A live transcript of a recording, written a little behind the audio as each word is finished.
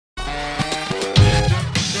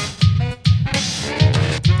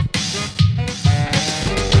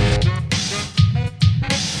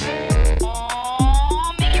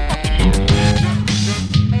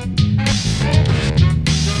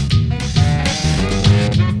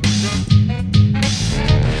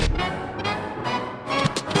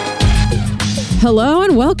Hello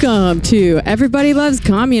and welcome to Everybody Loves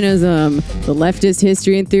Communism, the leftist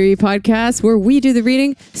history and theory podcast where we do the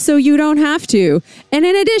reading so you don't have to. And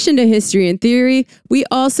in addition to history and theory, we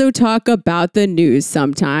also talk about the news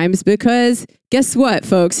sometimes because guess what,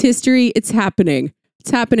 folks? History, it's happening. It's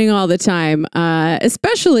happening all the time,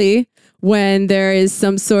 especially when there is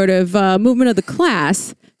some sort of movement of the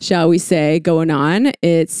class, shall we say, going on.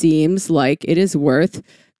 It seems like it is worth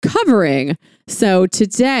covering. So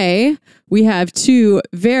today we have two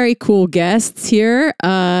very cool guests here.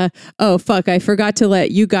 I forgot to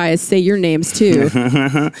let you guys say your names too.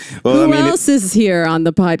 Who else is here on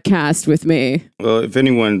the podcast with me? Well, if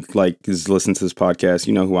anyone is listening to this podcast,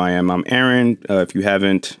 you know who I am. I'm Aaron. If you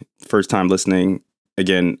haven't, first time listening,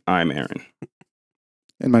 again, I'm Aaron.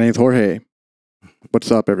 And my name's Jorge. What's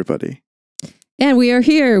up, everybody? And we are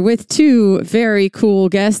here with two very cool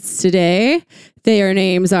guests today. Their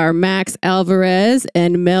names are Max Alvarez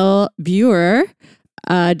and Mel Buer.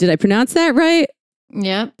 Did I pronounce that right?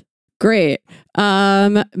 Yep. Great.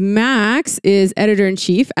 Max is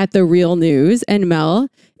editor-in-chief at The Real News, and Mel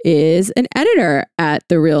is an editor at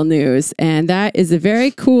The Real News. And that is a very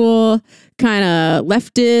cool kind of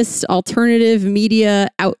leftist alternative media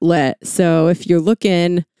outlet. So if you're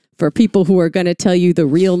looking for people who are going to tell you the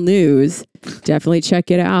real news, definitely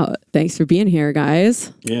check it out. Thanks for being here,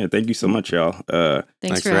 guys. Yeah, thank you so much, y'all.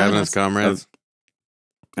 Thanks for having us, comrades.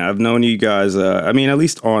 I've known you guys, at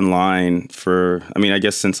least online I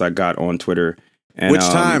guess since I got on Twitter. And, Which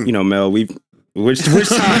time? Mel, Which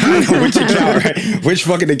time? Which account? Right? Which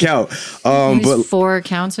fucking account? But 4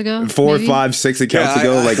 accounts ago, 4, 5, 6 accounts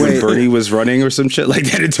ago, when Bernie was running or some shit like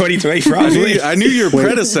that in 2020. Probably. I knew your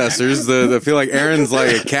predecessors. I feel like Aaron's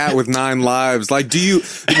like a cat with 9 lives. Like,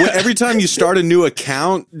 every time you start a new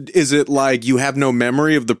account, is it like you have no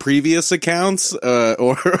memory of the previous accounts?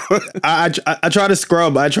 Or I try to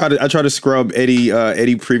scrub. I try to scrub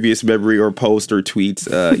any previous memory or post or tweets.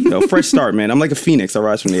 Fresh start, man. I'm like a phoenix. I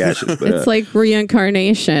rise from the ashes. But, it's like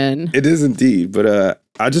reincarnation. It is indeed. But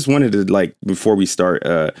I just wanted to, before we start,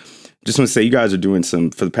 just want to say you guys are doing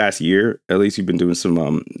for the past year, at least you've been doing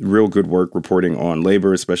some real good work reporting on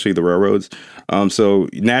labor, especially the railroads. So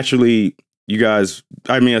naturally, you guys,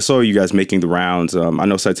 I saw you guys making the rounds. I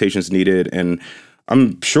know citations needed, and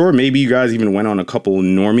I'm sure maybe you guys even went on a couple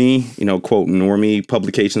normie, quote, normie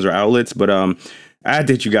publications or outlets, but I had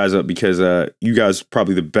to hit you guys up because you guys are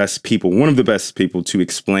probably one of the best people to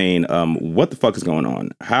explain what the fuck is going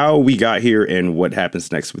on, how we got here, and what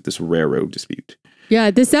happens next with this railroad dispute. Yeah,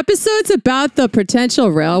 this episode's about the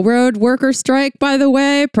potential railroad worker strike, by the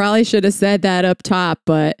way. Probably should have said that up top,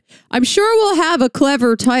 but I'm sure we'll have a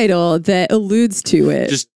clever title that alludes to it.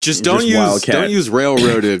 Just don't use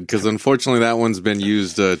railroaded, because unfortunately that one's been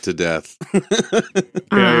used to death.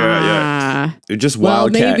 Yeah. Just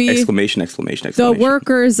wildcat, exclamation. The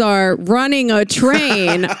workers are running a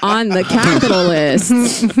train on the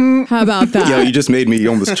capitalists. How about that? Yo, you just made me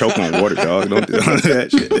almost choke on water, dog. Don't do that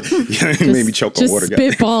shit. You made me choke on water. Just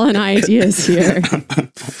spitballing ideas here.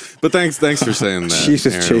 But thanks for saying that,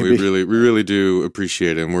 Jesus, Aaron. We really do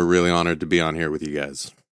appreciate it, and we're really honored to be on here with you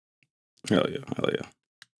guys. Hell yeah.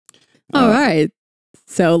 All right.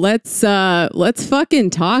 So let's fucking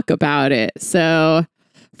talk about it. So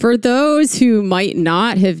for those who might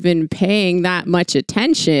not have been paying that much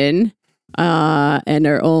attention and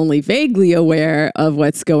are only vaguely aware of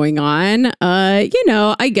what's going on, I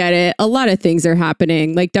get it. A lot of things are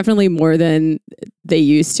happening, definitely more than they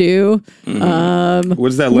used to. Mm-hmm. What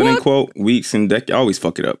is that Lenin quote? Weeks and decades. I always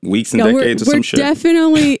fuck it up. Weeks and decades or some shit. We're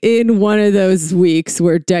definitely in one of those weeks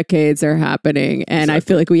where decades are happening. And exactly. I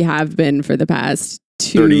feel like we have been for the past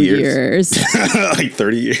 2 years.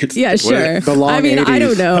 30 years. Yeah, sure. The long 80s. I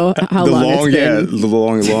don't know how long it's been.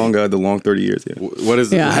 The long 30 years. Yeah. What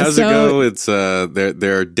is it? Yeah, how does it go? It's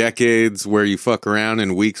there are decades where you fuck around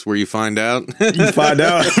and weeks where you find out. You find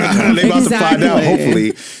out. They about to find out.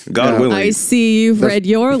 Hopefully, God willing. I see you've read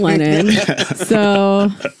your Lenin. So,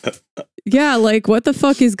 yeah, what the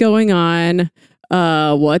fuck is going on?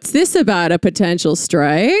 What's this about? A potential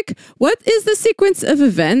strike? What is the sequence of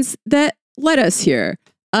events that led us here?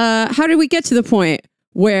 How did we get to the point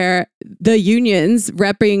where the unions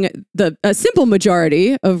repping a simple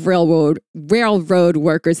majority of railroad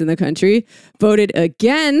workers in the country voted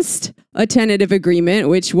against a tentative agreement,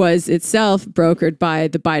 which was itself brokered by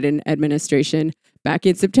the Biden administration back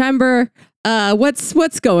in September?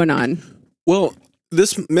 What's going on? Well,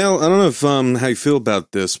 Mel, I don't know if how you feel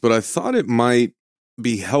about this, but I thought it might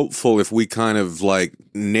be helpful if we kind of like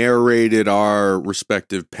narrated our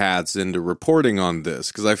respective paths into reporting on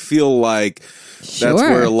this, because I feel like that's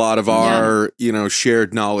where a lot of our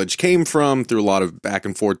shared knowledge came from through a lot of back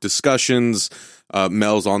and forth discussions.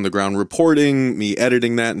 Mel's on the ground reporting, me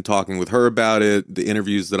editing that and talking with her about it, the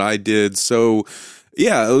interviews that I did. So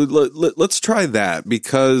yeah, let's try that,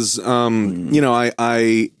 because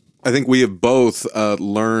I think we have both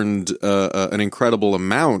learned an incredible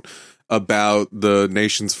amount about the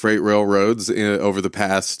nation's freight railroads over the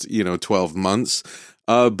past 12 months.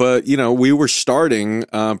 But we were starting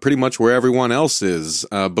pretty much where everyone else is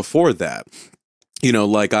before that.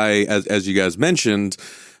 Like as you guys mentioned,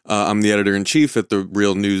 I'm the editor-in-chief at the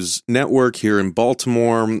Real News Network here in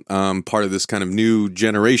Baltimore, part of this kind of new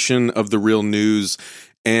generation of the Real News.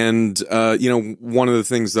 And, one of the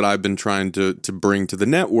things that I've been trying to bring to the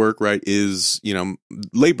network, right, is,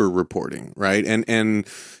 labor reporting, right? And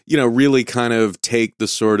really kind of take the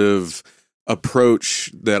sort of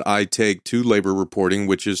approach that I take to labor reporting,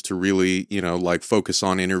 which is to really, focus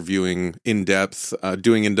on interviewing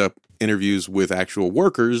doing in-depth interviews with actual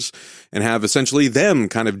workers and have essentially them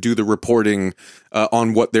kind of do the reporting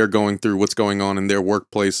on what they're going through, what's going on in their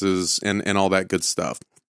workplaces and all that good stuff.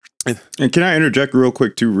 And can I interject real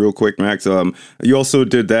quick, Max? You also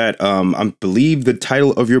did that. I believe the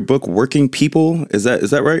title of your book, "Working People," is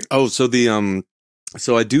that right? Oh, so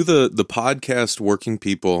so I do the podcast Working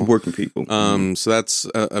People. So that's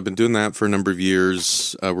I've been doing that for a number of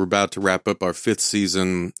years. We're about to wrap up our 5th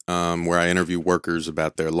season, where I interview workers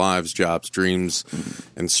about their lives, jobs, dreams,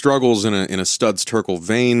 and struggles in a Studs Terkel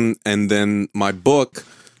vein. And then my book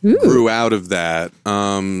grew out of that,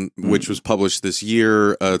 which was published this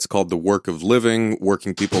year. It's called The Work of Living: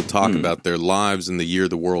 Working People Talk About Their Lives in the Year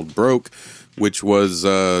the World Broke, which was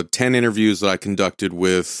 10 interviews that I conducted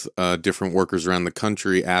with different workers around the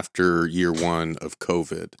country after year 1 of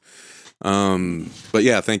COVID. But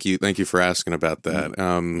yeah, thank you for asking about that.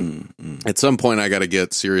 At some point I got to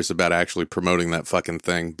get serious about actually promoting that fucking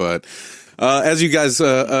thing, but as you guys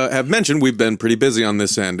have mentioned, we've been pretty busy on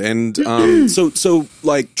this end, and so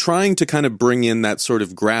like trying to kind of bring in that sort of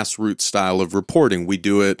grassroots style of reporting. We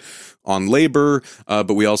do it on labor,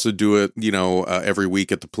 but we also do it, every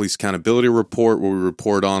week at the Police Accountability Report, where we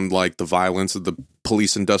report on like the violence of the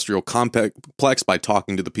police industrial complex by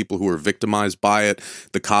talking to the people who are victimized by it,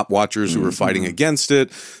 the cop watchers who are fighting against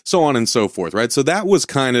it, so on and so forth, right? So that was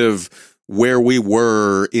kind of where we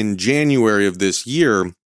were in January of this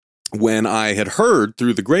year, when I had heard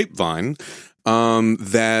through the grapevine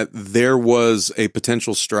that there was a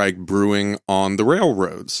potential strike brewing on the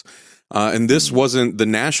railroads. And this wasn't the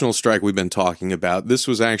national strike we've been talking about. This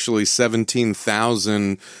was actually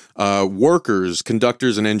 17,000 workers,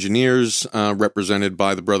 conductors and engineers, represented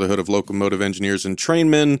by the Brotherhood of Locomotive Engineers and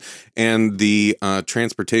Trainmen and the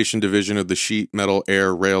Transportation Division of the Sheet Metal,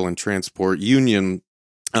 Air, Rail, and Transport Union.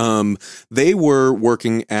 They were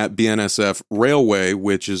working at BNSF Railway,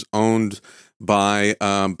 which is owned by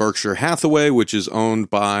Berkshire Hathaway, which is owned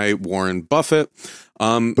by Warren Buffett.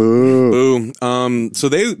 Boo.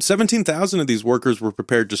 So 17,000 of these workers were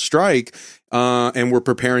prepared to strike, and were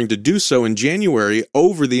preparing to do so in January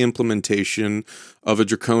over the implementation of a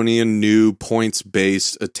draconian new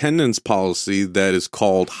points-based attendance policy that is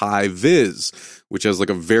called high vis, which has like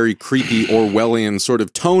a very creepy Orwellian sort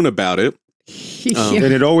of tone about it. And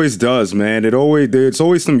it always does, man. It's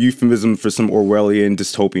always some euphemism for some Orwellian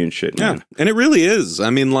dystopian shit, man. Yeah, and it really is. I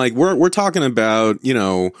mean, like we're talking about,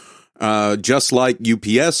 just like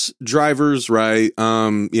UPS drivers, right?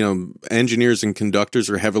 Engineers and conductors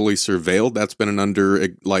are heavily surveilled. That's been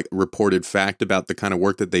an reported fact about the kind of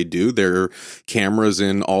work that they do. There are cameras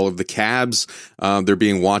in all of the cabs. They're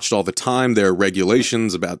being watched all the time. There are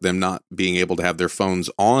regulations about them not being able to have their phones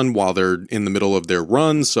on while they're in the middle of their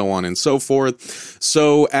run, so on and so forth.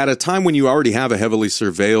 So at a time when you already have a heavily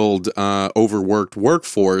surveilled, overworked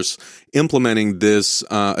workforce, implementing this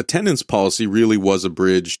attendance policy really was a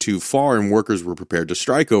bridge too far, and workers were prepared to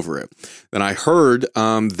strike over it. Then I heard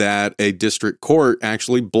that a district court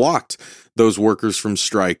actually blocked those workers from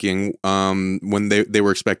striking when they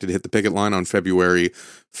were expected to hit the picket line on February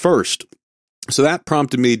 1st. So that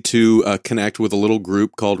prompted me to connect with a little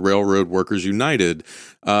group called Railroad Workers United,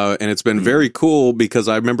 And it's been very cool because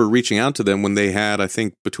I remember reaching out to them when they had, I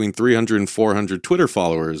think, between 300 and 400 Twitter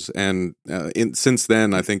followers. And since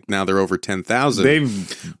then, I think now they're over 10,000.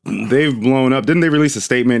 They've blown up. Didn't they release a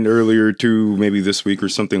statement earlier too, maybe this week or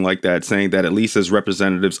something like that, saying that at least as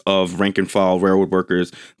representatives of rank and file railroad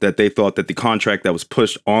workers, that they thought that the contract that was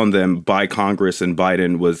pushed on them by Congress and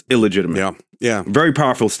Biden was illegitimate. Yeah. Very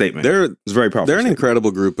powerful statement. It's very powerful. They're an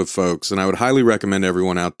incredible group of folks, and I would highly recommend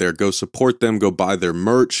everyone out there go support them, go buy their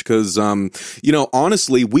merch, because,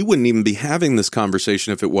 honestly, we wouldn't even be having this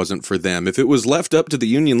conversation if it wasn't for them. If it was left up to the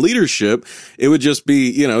union leadership, it would just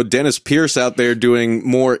be, Dennis Pierce out there doing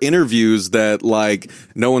more interviews that,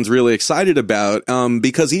 no one's really excited about,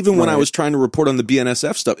 because even when I was trying to report on the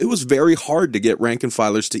BNSF stuff, it was very hard to get rank and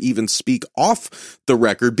filers to even speak off the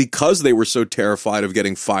record because they were so terrified of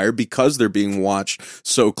getting fired, because they're being watched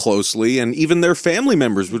so closely, and even their family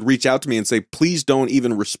members would reach out to me and say, please don't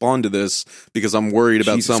even respond to this because I'm worried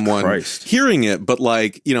about someone hearing it. But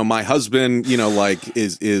my husband,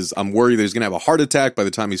 is I'm worried that he's gonna have a heart attack by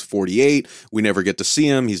the time he's 48. We never get to see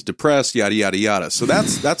him. He's depressed, yada yada yada. So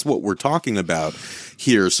that's what we're talking about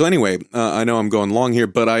here. So anyway, I know I'm going long here,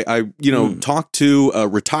 but I talked to a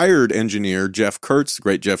retired engineer, Jeff Kurtz. The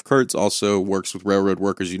great Jeff Kurtz also works with Railroad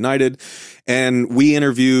Workers United, and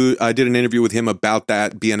I did an interview with him about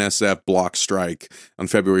that BNSF block strike on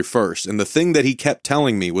February 1st. And the thing that he kept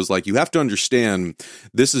telling me was you have to understand,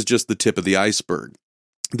 this is just the tip of the iceberg.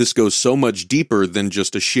 This goes so much deeper than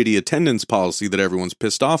just a shitty attendance policy that everyone's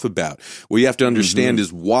pissed off about. What you have to understand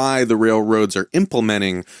is why the railroads are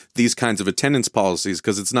implementing these kinds of attendance policies,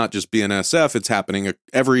 because it's not just BNSF, it's happening.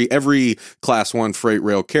 Every Class 1 freight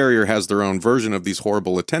rail carrier has their own version of these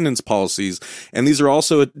horrible attendance policies. And these are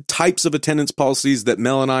also types of attendance policies that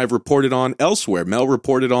Mel and I have reported on elsewhere. Mel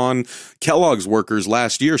reported on Kellogg's workers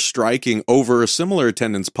last year striking over a similar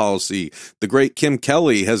attendance policy. The great Kim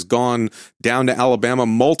Kelly has gone down to Alabama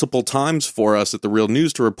multiple times for us at the Real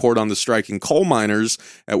News to report on the striking coal miners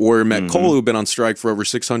at Warrior Met Coal, who've been on strike for over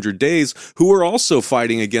 600 days, who are also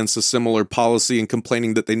fighting against a similar policy and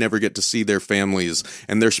complaining that they never get to see their families,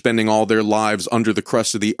 and they're spending all their lives under the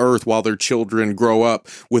crust of the earth while their children grow up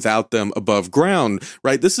without them above ground,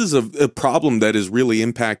 right? This is a problem that is really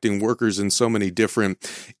impacting workers in so many different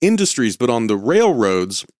industries. But on the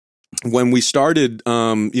railroads, when we started,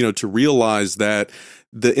 to realize that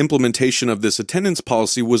the implementation of this attendance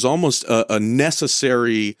policy was almost a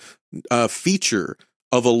necessary feature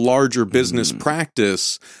of a larger business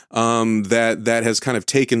practice that has kind of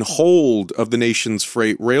taken hold of the nation's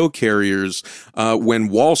freight rail carriers when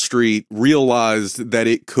Wall Street realized that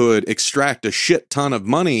it could extract a shit ton of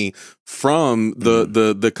money from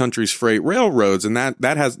the country's freight railroads. And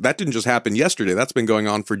that didn't just happen yesterday. That's been going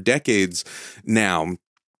on for decades now.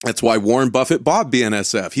 That's why Warren Buffett bought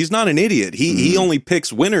BNSF. He's not an idiot. He only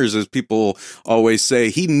picks winners, as people always say.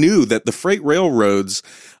 He knew that the freight railroads,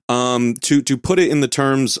 to put it in the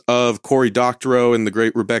terms of Cory Doctorow and the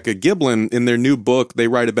great Rebecca Giblin, in their new book, they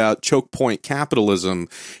write about choke point capitalism,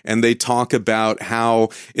 and they talk about how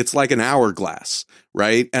it's like an hourglass,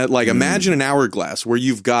 right? Imagine an hourglass where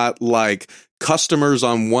you've got customers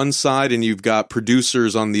on one side and you've got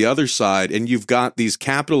producers on the other side, and you've got these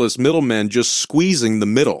capitalist middlemen just squeezing the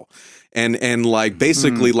middle and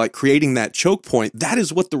basically creating that choke point. That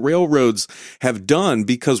is what the railroads have done,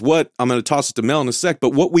 because what I'm going to toss it to Mel in a sec,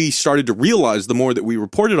 but what we started to realize the more that we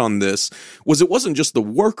reported on this was it wasn't just the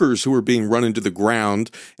workers who were being run into the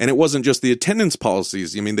ground, and it wasn't just the attendance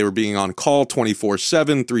policies. I mean, they were being on call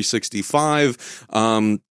 24/7, 365.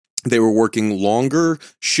 They were working longer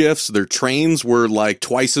shifts. Their trains were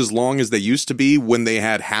twice as long as they used to be when they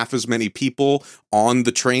had half as many people on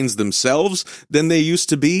the trains themselves than they used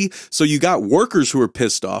to be. So you got workers who are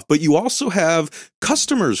pissed off, but you also have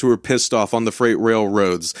customers who are pissed off on the freight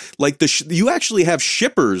railroads. You actually have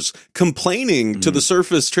shippers complaining to the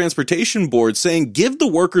Surface Transportation Board saying, give the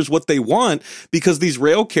workers what they want, because these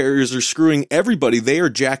rail carriers are screwing everybody. They are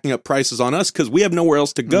jacking up prices on us because we have nowhere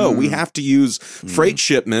else to go. We have to use freight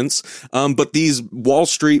shipments. But these Wall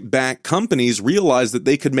Street backed companies realized that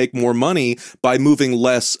they could make more money by moving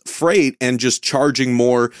less freight and just charging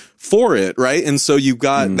more for it, right? And so you've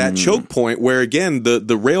got that choke point where, again,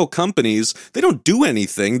 the rail companies, they don't do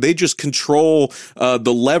anything. They just control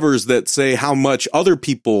the levers that say how much other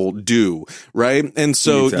people do, right? And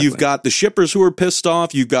so you've got the shippers who are pissed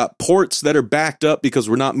off. You've got ports that are backed up because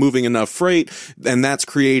we're not moving enough freight, and that's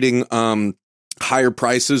creating higher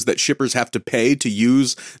prices that shippers have to pay to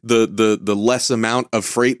use the less amount of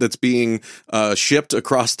freight that's being shipped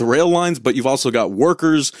across the rail lines. But you've also got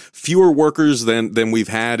fewer workers than we've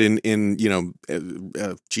had in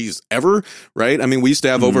ever, right? I mean, we used to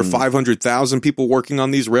have over 500,000 people working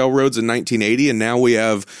on these railroads in 1980, and now we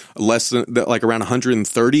have less than like around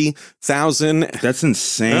 130,000. That's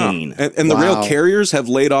insane. Yeah. And the rail carriers have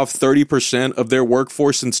laid off 30% of their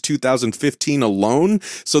workforce since 2015 alone.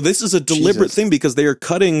 So this is a deliberate thing, because they are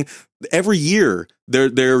cutting every year.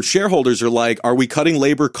 Their shareholders are like, are we cutting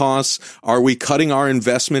labor costs? Are we cutting our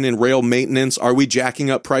investment in rail maintenance? Are we jacking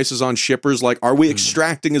up prices on shippers? Like, are we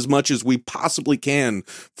extracting as much as we possibly can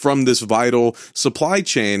from this vital supply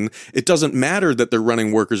chain? It doesn't matter that they're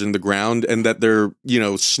running workers in the ground and that they're,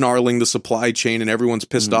 snarling the supply chain and everyone's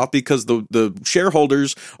pissed off, because the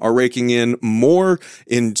shareholders are raking in more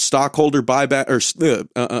in stockholder buyback or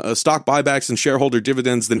stock buybacks and shareholder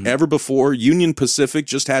dividends than ever before. Union Pacific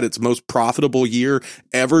just had its most profitable year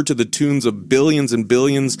ever, to the tunes of billions and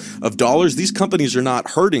billions of dollars. These companies are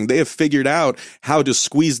not hurting. They have figured out how to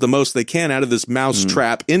squeeze the most they can out of this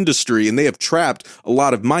mousetrap industry, and they have trapped a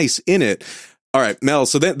lot of mice in it. All right, Mel.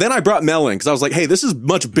 So then I brought Mel in because I was like, hey, this is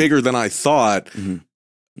much bigger than I thought.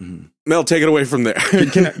 Mel, take it away from there.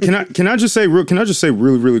 Can I just say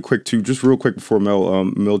really quick too, just real quick before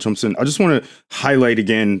Mel jumps in. I just want to highlight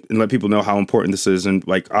again and let people know how important this is. And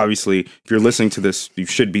like, obviously, if you're listening to this, you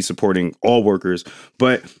should be supporting all workers.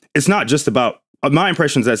 But it's not just about, my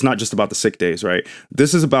impression is that it's not just about the sick days, right?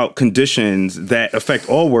 This is about conditions that affect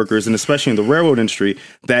all workers, and especially in the railroad industry,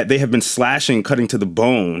 that they have been slashing, cutting to the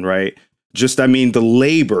bone, right? The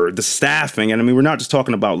labor, the staffing. And we're not just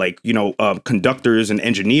talking about conductors and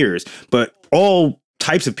engineers, but all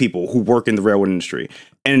types of people who work in the railroad industry.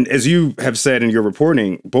 And as you have said in your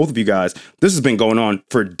reporting, both of you guys, this has been going on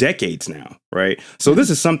for decades now, right? So this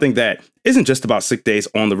is something that isn't just about sick days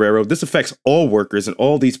on the railroad. This affects all workers and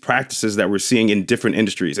all these practices that we're seeing in different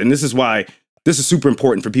industries. And this is why this is super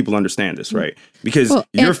important for people to understand this, right? Because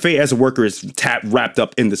your fate as a worker is wrapped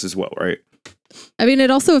up in this as well, right?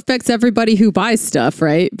 It also affects everybody who buys stuff,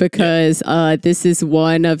 right? Because this is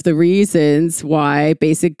one of the reasons why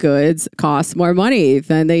basic goods cost more money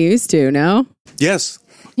than they used to, no? Yes.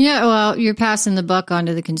 Yeah, well, you're passing the buck on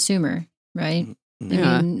to the consumer, right?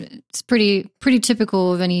 Yeah. It's pretty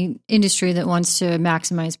typical of any industry that wants to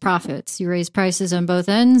maximize profits. You raise prices on both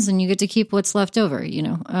ends and you get to keep what's left over,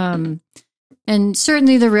 And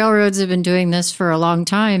certainly the railroads have been doing this for a long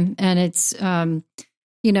time. And it's,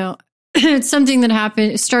 it's something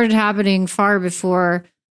that started happening far before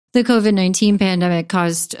the COVID-19 pandemic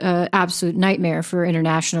caused an absolute nightmare for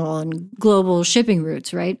international and global shipping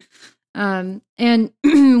routes, right? And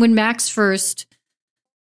when Max first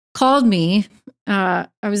called me, I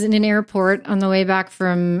was in an airport on the way back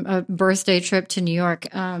from a birthday trip to New York,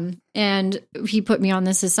 and he put me on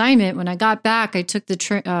this assignment. When I got back, I took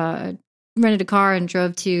rented a car and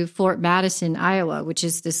drove to Fort Madison, Iowa, which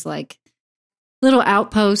is this little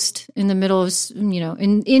outpost in the middle of,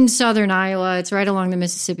 in southern Iowa. It's right along the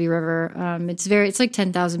Mississippi River. It's like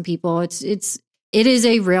 10,000 people. It is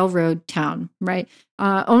a railroad town, right?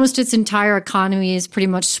 Almost its entire economy is pretty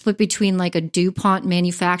much split between like a DuPont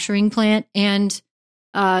manufacturing plant and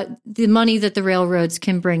the money that the railroads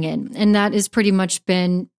can bring in. And that has pretty much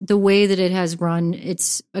been the way that it has run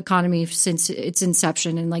its economy since its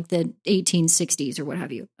inception in like the 1860s or what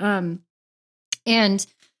have you. And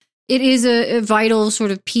it is a vital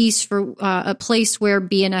sort of piece for a place where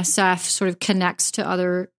BNSF sort of connects to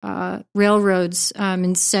other railroads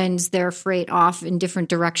and sends their freight off in different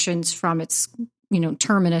directions from its,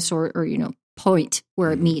 terminus or point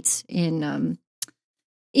where it meets in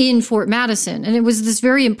Fort Madison. And it was this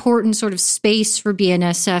very important sort of space for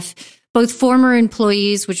BNSF, both former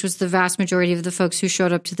employees, which was the vast majority of the folks who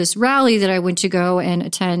showed up to this rally that I went to go and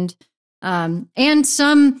attend, and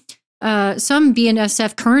some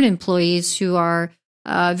BNSF current employees who are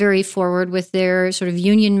very forward with their sort of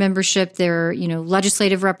union membership, their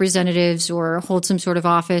legislative representatives, or hold some sort of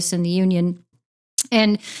office in the union.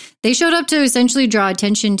 And they showed up to essentially draw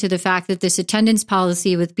attention to the fact that this attendance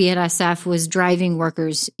policy with BNSF was driving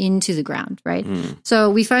workers into the ground, right? So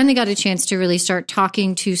we finally got a chance to really start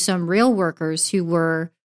talking to some rail workers who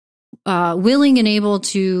were willing and able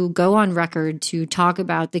to go on record to talk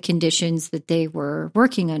about the conditions that they were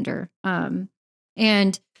working under.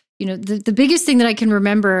 And, the biggest thing that I can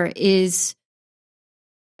remember is,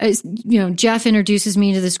 Jeff introduces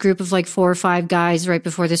me to this group of like 4 or 5 guys right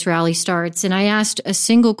before this rally starts. And I asked a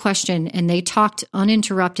single question and they talked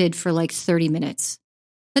uninterrupted for like 30 minutes.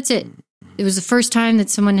 That's it. It was the first time that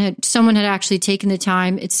someone had actually taken the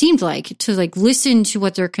time, it seemed like, to like listen to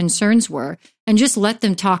what their concerns were and just let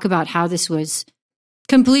them talk about how this was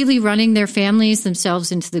completely running their families themselves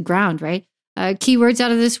into the ground, right? Keywords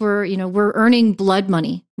out of this were, we're earning blood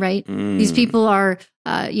money, right? These people are,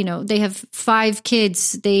 they have 5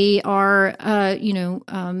 kids. They are,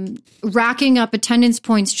 racking up attendance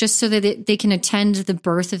points just so that they can attend the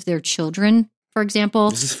birth of their children, for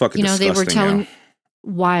example. This is fucking disgusting. They were telling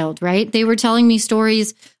wild, right? They were telling me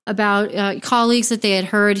stories about colleagues that they had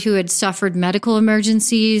heard who had suffered medical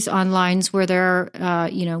emergencies on lines where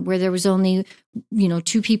where there was only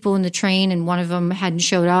 2 people in the train and one of them hadn't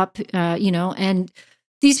showed up, and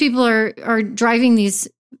these people are driving these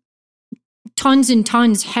tons and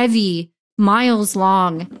tons heavy, miles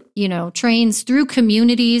long, trains through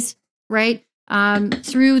communities, right?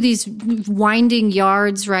 Through these winding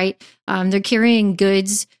yards, right? They're carrying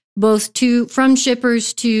goods both from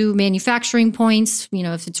shippers to manufacturing points,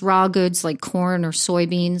 if it's raw goods like corn or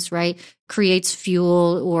soybeans, right? Creates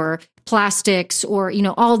fuel or plastics or,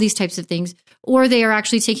 all these types of things. Or they are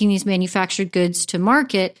actually taking these manufactured goods to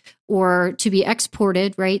market or to be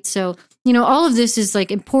exported, right? So, all of this is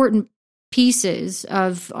like important pieces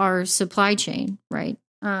of our supply chain, right?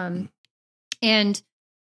 And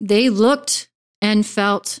they looked and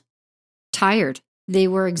felt tired. They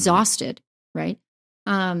were exhausted, right?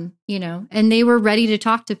 And they were ready to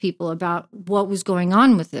talk to people about what was going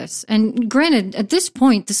on with this. And granted, at this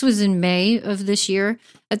point, this was in May of this year.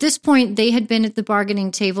 At this point, they had been at the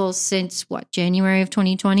bargaining table since January of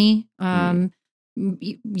 2020.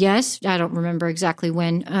 Yes, I don't remember exactly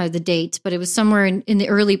when the date, but it was somewhere in the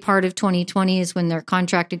early part of 2020 is when their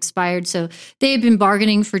contract expired. So they had been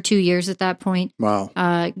bargaining for 2 years at that point. Wow.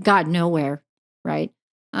 Got nowhere, right?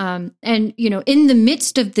 And, in the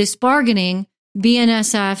midst of this bargaining,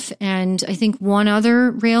 BNSF and I think one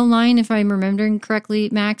other rail line, if I'm remembering correctly,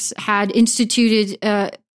 Max, had instituted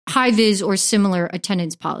high-vis or similar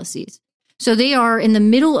attendance policies. So they are in the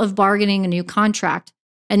middle of bargaining a new contract,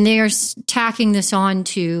 and they are tacking this on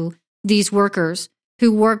to these workers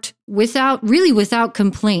who worked without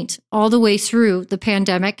complaint all the way through the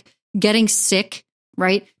pandemic, getting sick,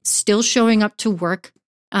 right? Still showing up to work.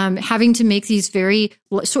 Having to make these very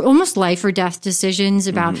almost life or death decisions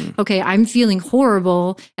about, okay, I'm feeling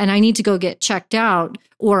horrible and I need to go get checked out,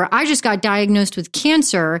 or I just got diagnosed with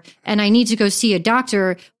cancer and I need to go see a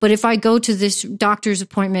doctor. But if I go to this doctor's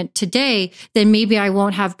appointment today, then maybe I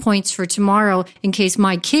won't have points for tomorrow in case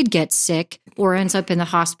my kid gets sick or ends up in the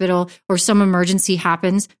hospital or some emergency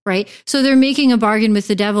happens, right? So they're making a bargain with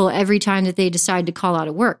the devil every time that they decide to call out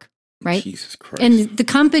of work, right? Jesus Christ. And the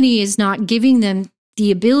company is not giving them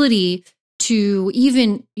the ability to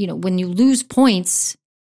even, when you lose points,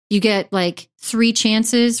 you get like 3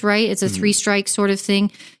 chances, right? It's a 3-strike sort of thing.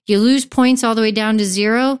 You lose points all the way down to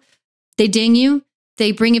 0. They ding you.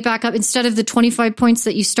 They bring it back up. Instead of the 25 points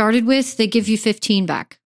that you started with, they give you 15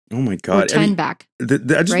 back. Oh my God. Or 10 back. I just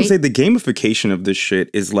want to say the gamification of this shit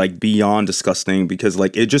is like beyond disgusting because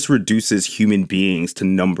like it just reduces human beings to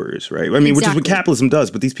numbers, right? I mean, which is what capitalism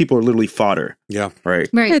does, but these people are literally fodder. Yeah. Right.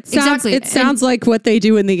 It sounds like what they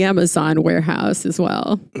do in the Amazon warehouse as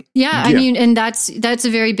well. Yeah. I mean, and that's a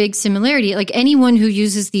very big similarity. Like anyone who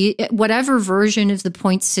uses whatever version of the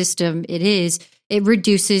point system it is, it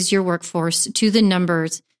reduces your workforce to the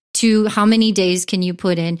numbers, to how many days can you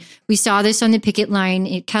put in. We saw this on the picket line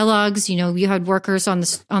at Kellogg's. You had workers on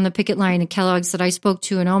the picket line at Kellogg's that I spoke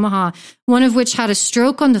to in Omaha, one of which had a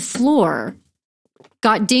stroke on the floor,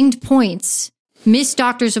 got dinged points, missed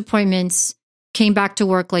doctor's appointments, came back to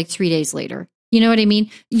work like 3 days later. You know what I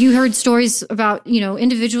mean? You heard stories about,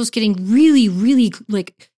 individuals getting really, really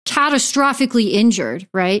like catastrophically injured,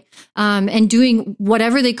 right? And doing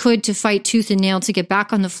whatever they could to fight tooth and nail to get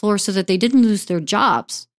back on the floor so that they didn't lose their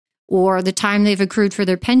jobs, or the time they've accrued for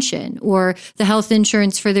their pension, or the health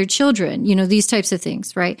insurance for their children, these types of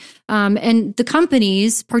things, right? And the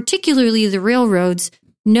companies, particularly the railroads,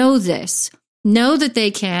 know that they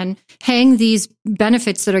can hang these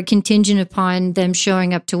benefits that are contingent upon them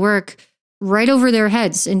showing up to work right over their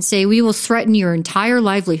heads and say, we will threaten your entire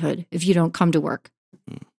livelihood if you don't come to work.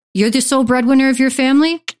 You're the sole breadwinner of your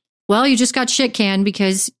family? Well, you just got shit canned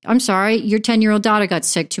because, I'm sorry, your 10-year-old daughter got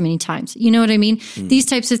sick too many times. You know what I mean? These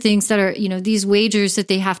types of things that are, these wagers that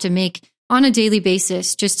they have to make on a daily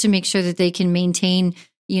basis just to make sure that they can maintain,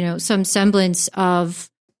 some semblance of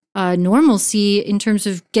normalcy in terms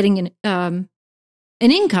of getting an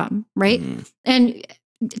income, right? And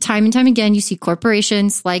time again, you see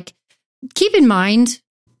corporations like, keep in mind,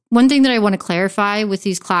 one thing that I want to clarify with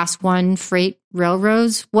these class 1 freight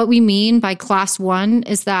railroads, what we mean by class 1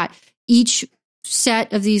 is that each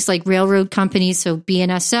set of these like railroad companies, so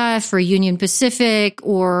BNSF or Union Pacific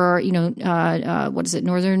or, what is it,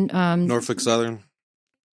 Norfolk Southern.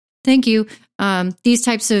 Thank you. These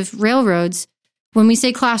types of railroads, when we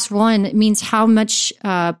say class 1, it means how much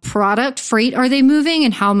freight are they moving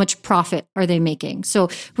and how much profit are they making. So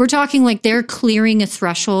we're talking like they're clearing a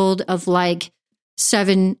threshold of like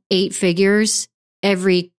 7-8 figures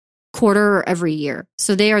every quarter or every year.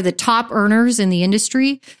 So they are the top earners in the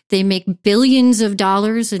industry. They make billions of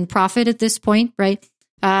dollars in profit at this point, right?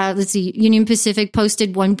 Let's see, Union Pacific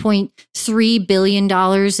posted $1.3 billion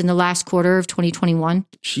in the last quarter of 2021.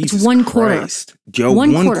 Jesus it's one Christ. quarter. Joe,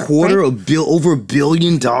 one quarter, right? over $1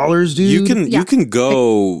 billion, dude.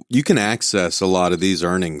 You can access a lot of these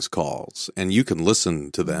earnings calls and you can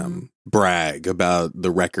listen to them brag about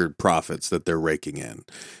the record profits that they're raking in.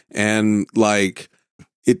 And like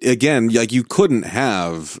it again, like you couldn't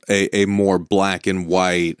have a more black and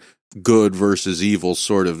white, good versus evil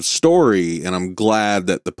sort of story, and I'm glad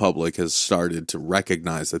that the public has started to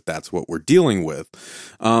recognize that that's what we're dealing with.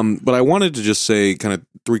 But I wanted to just say kind of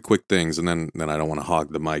 3 quick things, and then I don't want to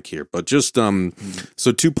hog the mic here, but just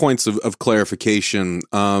so 2 points of clarification.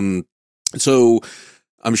 So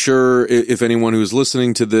I'm sure if anyone who's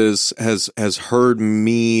listening to this has heard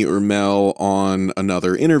me or Mel on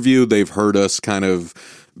another interview, they've heard us kind of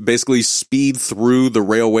basically speed through the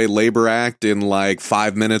Railway Labor Act in like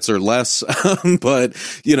 5 minutes or less. But,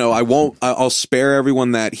 I'll spare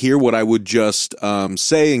everyone that here. What I would just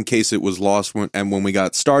say in case it was lost when we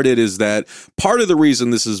got started is that part of the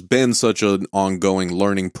reason this has been such an ongoing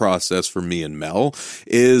learning process for me and Mel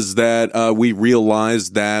is that we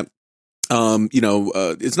realized that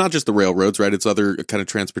it's not just the railroads, right? It's other kind of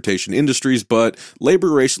transportation industries, but labor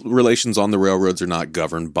relations on the railroads are not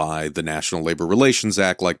governed by the National Labor Relations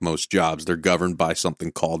Act like most jobs. They're governed by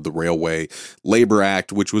something called the Railway Labor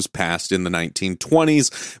Act, which was passed in the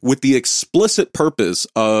 1920s with the explicit purpose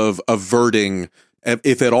of averting,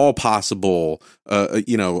 if at all possible,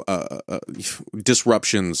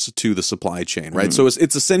 disruptions to the supply chain, right? So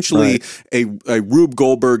it's essentially a Rube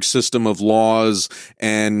Goldberg system of laws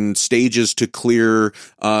and stages to clear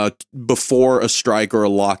before a strike or a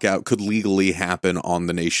lockout could legally happen on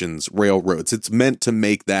the nation's railroads. It's meant to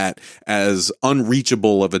make that as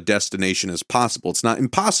unreachable of a destination as possible. It's not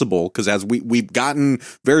impossible because as we've gotten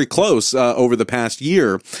very close over the past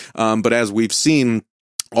year, but as we've seen,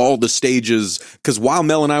 all the stages, because while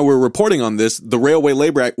Mel and I were reporting on this, the Railway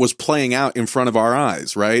Labor Act was playing out in front of our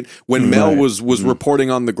eyes, right? When Mel was reporting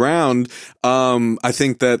on the ground, I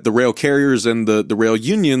think that the rail carriers and the rail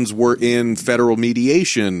unions were in federal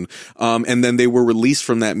mediation, and then they were released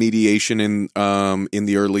from that mediation in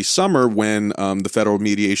the early summer when the Federal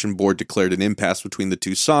Mediation Board declared an impasse between the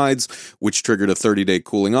two sides, which triggered a 30-day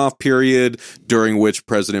cooling off period, during which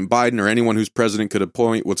President Biden or anyone who's president could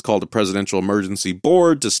appoint what's called a presidential emergency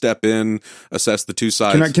board to step in, assess the two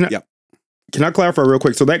sides. Can I clarify real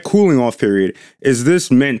quick? So that cooling off period, is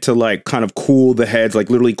this meant to like kind of cool the heads,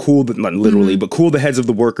 like literally cool, not literally, but cool the heads of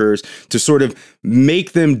the workers to sort of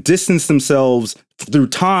make them distance themselves through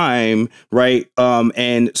time, right?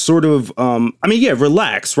 And sort of,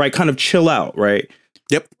 relax, right? Kind of chill out, right?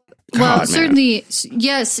 Yep. Well, certainly,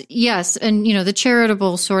 yes. And, the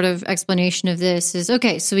charitable sort of explanation of this is,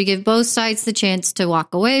 okay, so we give both sides the chance to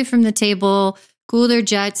walk away from the table, cool their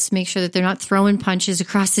jets, make sure that they're not throwing punches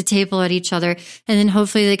across the table at each other. And then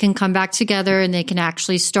hopefully they can come back together and they can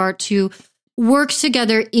actually start to work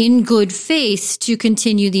together in good faith to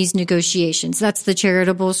continue these negotiations. That's the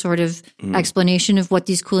charitable sort of explanation of what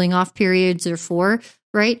these cooling off periods are for,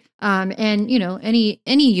 right? And, any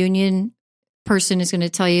union person is going to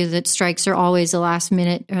tell you that strikes are always a last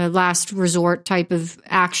minute, last resort type of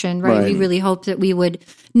action, right? We really hope that we would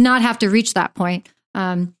not have to reach that point.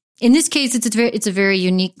 In this case, it's a very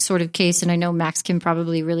unique sort of case, and I know Max can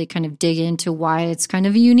probably really kind of dig into why it's kind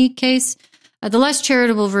of a unique case. The less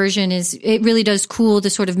charitable version is it really does cool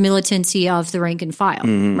the sort of militancy of the rank and file,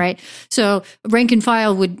 right? So rank and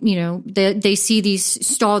file would, they see these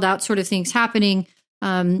stalled out sort of things happening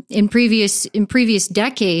in previous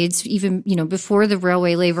decades, even before the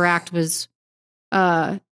Railway Labor Act was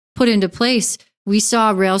put into place. We saw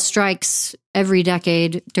rail strikes every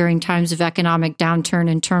decade during times of economic downturn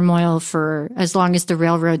and turmoil for as long as the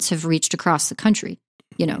railroads have reached across the country,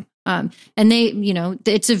 and they,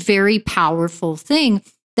 it's a very powerful thing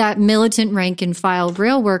that militant rank and file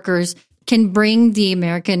rail workers can bring the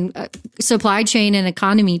American supply chain and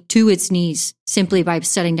economy to its knees simply by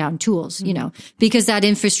setting down tools, because that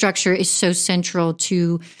infrastructure is so central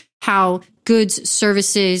to how goods,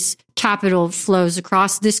 services, capital flows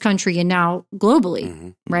across this country and now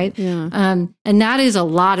globally, right? Yeah. And that is a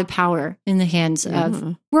lot of power in the hands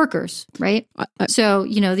of workers, right? So,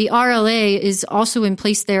 the RLA is also in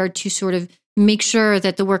place there to sort of make sure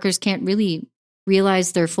that the workers can't really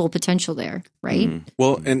realize their full potential there, right?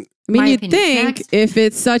 Well, and you'd think if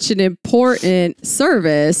it's such an important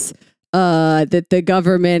service, that the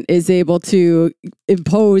government is able to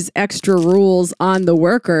impose extra rules on the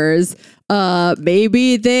workers,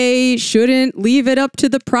 maybe they shouldn't leave it up to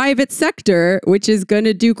the private sector, which is going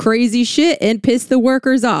to do crazy shit and piss the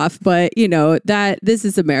workers off. But, that this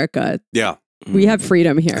is America. Yeah. We have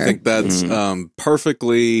freedom here. I think that's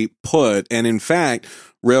perfectly put. And in fact,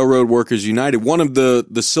 Railroad Workers United, one of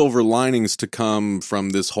the silver linings to come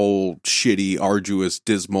from this whole shitty, arduous,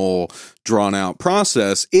 dismal, drawn-out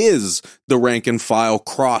process is the rank-and-file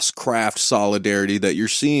cross-craft solidarity that you're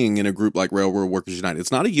seeing in a group like Railroad Workers United.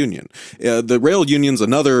 It's not a union. The rail union's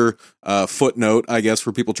another footnote, I guess,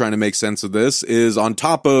 for people trying to make sense of this, is on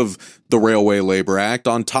top of the Railway Labor Act,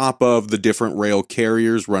 on top of the different rail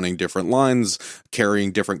carriers running different lines,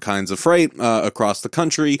 carrying different kinds of freight across the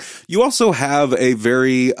country, you also have a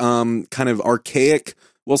very kind of archaic,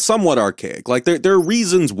 well, somewhat archaic. Like there are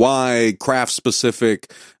reasons why craft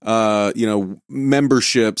specific,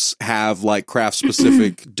 memberships have like craft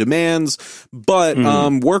specific demands, but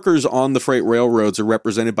workers on the freight railroads are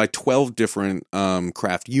represented by 12 different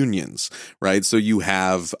craft unions, right? So you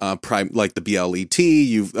have like the BLET,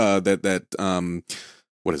 you've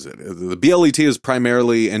what is it? The BLET is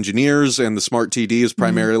primarily engineers and the Smart TD is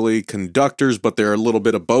primarily conductors, but there are a little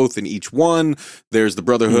bit of both in each one. There's the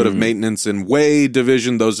Brotherhood of Maintenance and Way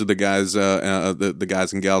division. Those are the guys, the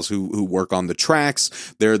guys and gals who work on the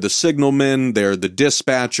tracks. They're the signalmen. They're the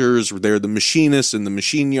dispatchers. They're the machinists in the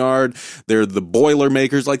machine yard. They're the boiler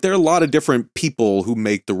makers. Like there are a lot of different people who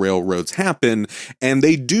make the railroads happen, and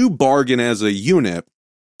they do bargain as a unit.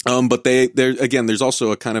 But there's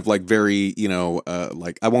also a kind of like very,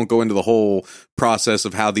 like I won't go into the whole process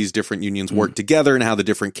of how these different unions work together and how the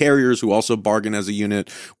different carriers who also bargain as a unit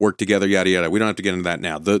work together, yada, yada. We don't have to get into that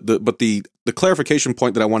now. But the clarification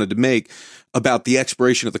point that I wanted to make about the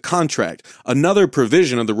expiration of the contract, another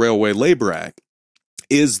provision of the Railway Labor Act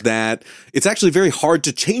is that it's actually very hard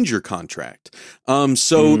to change your contract.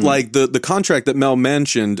 Like the contract that Mel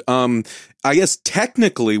mentioned, I guess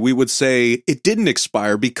technically we would say it didn't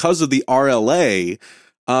expire because of the RLA.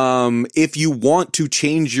 If you want to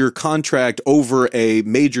change your contract over a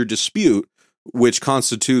major dispute, which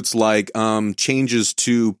constitutes like changes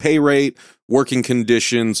to pay rate, working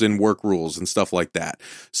conditions, and work rules and stuff like that.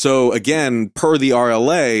 So again, per the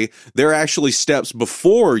RLA, there are actually steps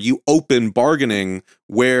before you open bargaining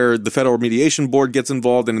where the Federal Mediation Board gets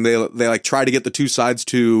involved and they like try to get the two sides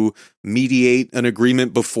to mediate an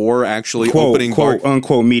agreement before actually opening quote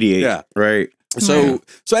unquote mediate. Yeah. Right. So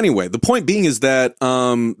anyway, the point being is that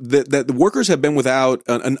that the workers have been without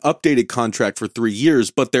an updated contract for 3 years,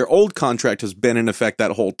 but their old contract has been in effect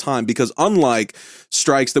that whole time. Because unlike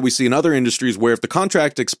strikes that we see in other industries, where if the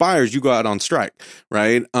contract expires, you go out on strike,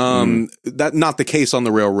 right? That's not the case on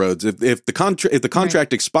the railroads. If the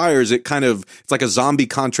contract expires, it's like a zombie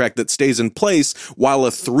contract that stays in place while a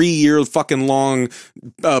 3-year fucking long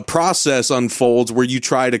process unfolds where you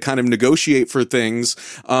try to kind of negotiate for things.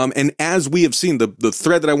 And as we have seen, the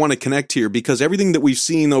thread that I want to connect here, because everything that we've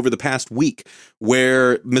seen over the past week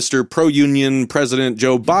where Mr. Pro-Union President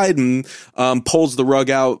Joe Biden pulls the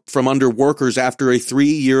rug out from under workers after a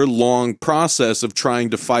 3-year long process of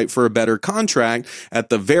trying to fight for a better contract, at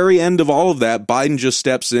the very end of all of that, Biden just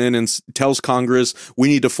steps in and tells Congress, we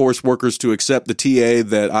need to force workers to accept the TA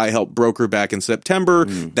that I helped broker back in September.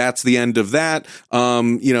 That's the end of that.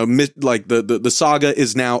 The saga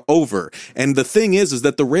is now over. And the thing is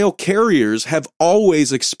that the rail carriers have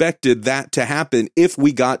always expected that to happen if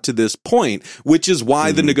we got to this point, which is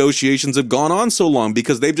why the negotiations have gone on so long,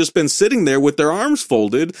 because they've just been sitting there with their arms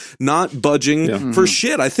folded, not budging for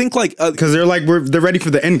shit. I think because they're ready for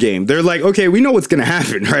the end game. They're like, okay, we know what's going to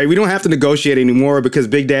happen, right? We don't have to negotiate anymore because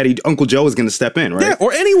Big Daddy Uncle Joe is going to step in, right? Yeah,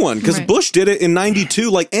 or anyone, because Bush did it in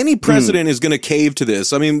 92. Like any president is going to cave to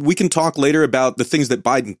this. I mean, we can talk later about the things that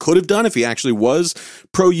Biden could have done if he actually was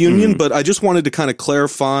pro-union, but I just wanted to kind of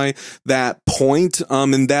clarify that point,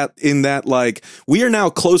 in that like we are now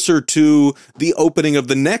closer to the opening of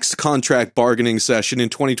the next contract bargaining session in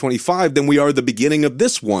 2025 than we are the beginning of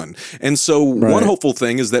this one. And so one hopeful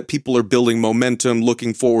thing is that people are building momentum,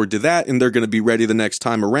 looking forward to that, and they're going to be ready the next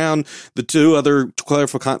time around. The two other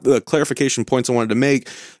clarification points I wanted to make,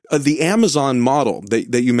 the Amazon model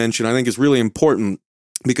that you mentioned, I think is really important.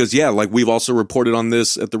 Because, yeah, like we've also reported on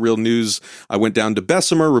this at the Real News. I went down to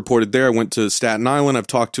Bessemer, reported there. I went to Staten Island. I've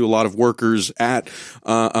talked to a lot of workers at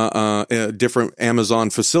different Amazon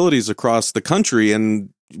facilities across the country, and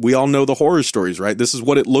we all know the horror stories, right? This is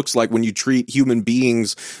what it looks like when you treat human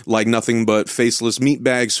beings like nothing but faceless meat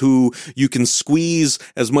bags who you can squeeze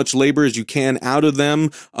as much labor as you can out of them.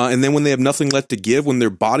 And then when they have nothing left to give, when their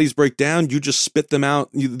bodies break down, you just spit them out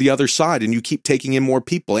the other side and you keep taking in more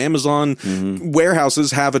people. Amazon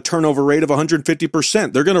warehouses have a turnover rate of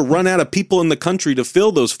 150%. They're going to run out of people in the country to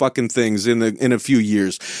fill those fucking things in a few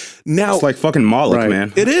years. Now, it's like fucking Moloch,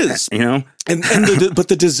 man. It is. You know? But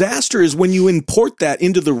the disaster is when you import that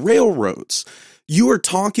into the railroads. You are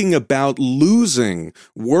talking about losing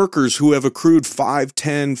workers who have accrued 5,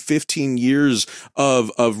 10, 15 years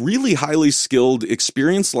of really highly skilled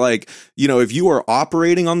experience. Like, you know, if you are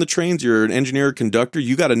operating on the trains, you're an engineer or conductor,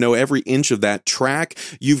 you got to know every inch of that track.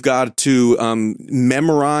 You've got to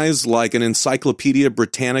memorize like an Encyclopedia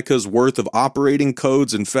Britannica's worth of operating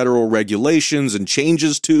codes and federal regulations and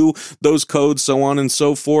changes to those codes, so on and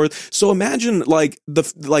so forth. So imagine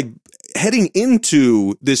heading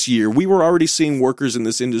into this year, we were already seeing workers in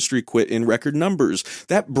this industry quit in record numbers.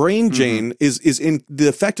 That brain drain is in the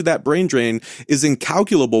effect of that brain drain is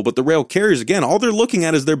incalculable. But the rail carriers, again, all they're looking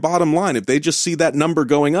at is their bottom line. If they just see that number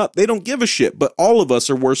going up, they don't give a shit. But all of us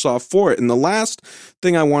are worse off for it. And the last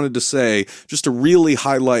thing I wanted to say, just to really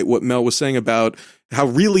highlight what Mel was saying about how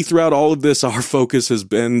really throughout all of this, our focus has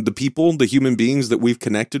been the people, the human beings that we've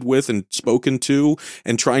connected with and spoken to,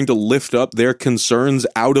 and trying to lift up their concerns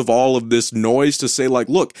out of all of this noise to say, like,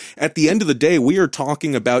 look, at the end of the day, we are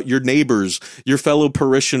talking about your neighbors, your fellow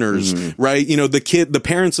parishioners, right? You know, the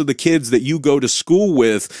parents of the kids that you go to school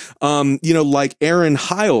with, you know, like Aaron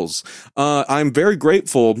Hiles. I'm very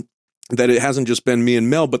grateful that it hasn't just been me and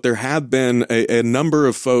Mel, but there have been a number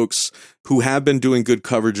of folks who have been doing good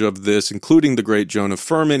coverage of this, including the great Jonah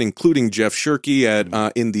Furman, including Jeff Shirky at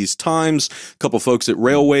In These Times, a couple folks at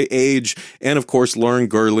Railway Age, and of course Lauren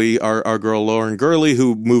Gurley, our girl Lauren Gurley,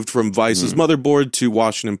 who moved from Vice's motherboard to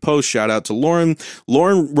Washington Post. Shout out to Lauren.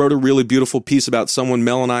 Lauren wrote a really beautiful piece about someone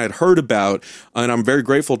Mel and I had heard about, and I'm very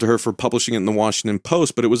grateful to her for publishing it in the Washington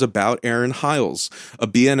Post, but it was about Aaron Hiles, a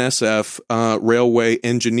BNSF railway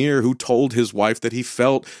engineer who told his wife that he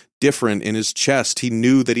felt different in his chest. He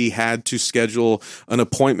knew that he had to schedule an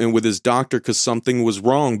appointment with his doctor because something was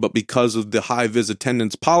wrong, but because of the high vis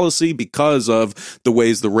attendance policy, because of the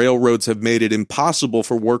ways the railroads have made it impossible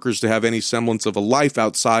for workers to have any semblance of a life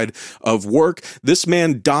outside of work, this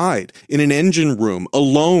man died in an engine room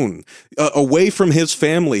alone, away from his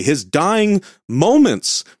family. His dying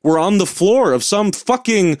moments were on the floor of some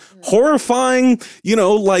fucking horrifying, you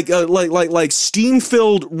know, like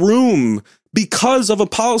steam-filled room because of a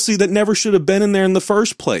policy that never should have been in there in the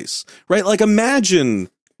first place, right? Like, imagine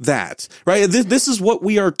that, right? This is what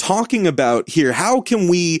we are talking about here. How can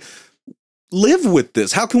we live with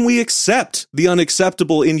this? How can we accept the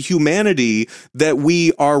unacceptable inhumanity that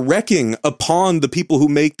we are wrecking upon the people who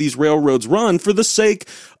make these railroads run for the sake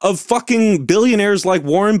of fucking billionaires like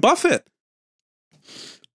Warren Buffett?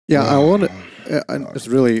 Yeah, I want to. It's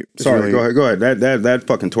really Sorry, really, go ahead. That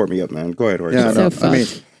fucking tore me up, man. Go ahead, Jorge. Yeah, So no, fucked. I mean,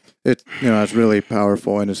 it's really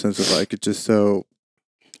powerful in a sense of like it just shows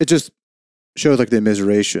like the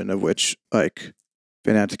immiseration of which like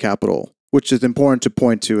finance capital, which is important to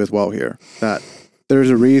point to as well here, that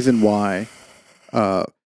there's a reason why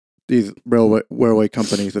these railway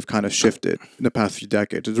companies have kind of shifted in the past few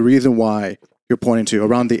decades. There's a reason why you're pointing to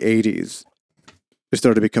around the 80s it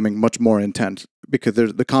started becoming much more intense, because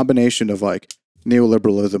there's the combination of like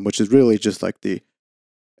neoliberalism, which is really just like the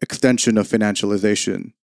extension of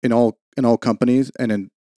financialization in all companies, and in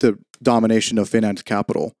the domination of finance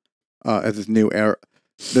capital as this new era,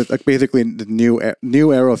 like basically the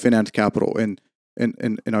new era of finance capital in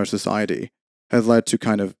our society has led to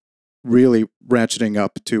kind of really ratcheting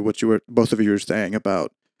up to what both of you were saying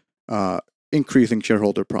about increasing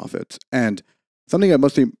shareholder profits. And something I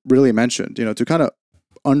mostly really mentioned, you know, to kind of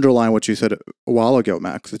underline what you said a while ago,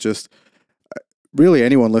 Max, it's just really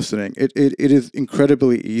anyone listening, it is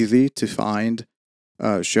incredibly easy to find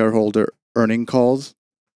shareholder earning calls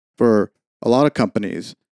for a lot of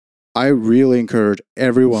companies. I really encourage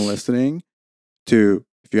everyone listening to,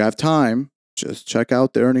 if you have time, just check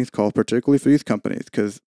out the earnings call, particularly for these companies,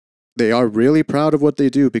 because they are really proud of what they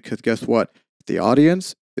do. Because guess what? The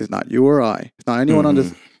audience is not you or I. It's not anyone on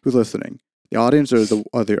this who's listening. The audience are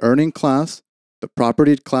the earning class, the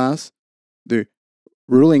property class, the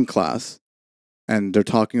ruling class, and they're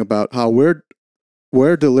talking about how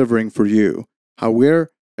we're delivering for you, how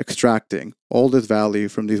we're extracting all this value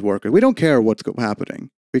from these workers. We don't care what's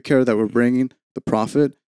happening. We care that we're bringing the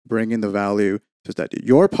profit, bring in the value, so that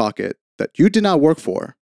your pocket that you did not work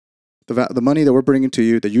for, the money that we're bringing to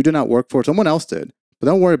you that you did not work for, someone else did, but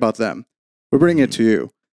don't worry about them. We're bringing it to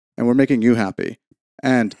you, and we're making you happy.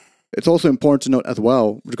 And it's also important to note as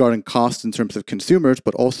well regarding costs in terms of consumers,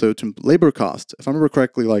 but also to labor costs. If I remember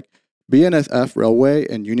correctly, like BNSF Railway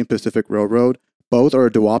and Union Pacific Railroad, both are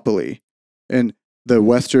a duopoly in the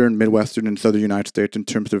Western, Midwestern, and Southern United States in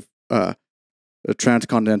terms of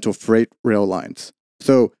transcontinental freight rail lines.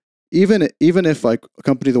 So even if like a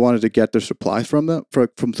company that wanted to get their supplies from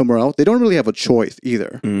somewhere else, they don't really have a choice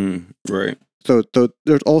either. Right. So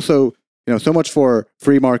there's also so much for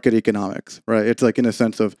free market economics, right? It's like in a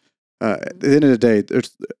sense of at the end of the day,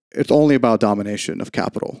 it's only about domination of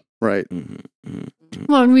capital, right?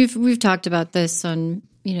 Well, and we've talked about this on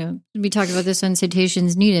we talked about this on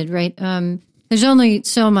Citations Needed, right? There's only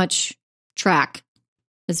so much track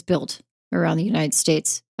that's built around the United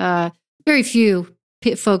States. Very few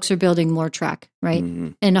folks are building more track, right?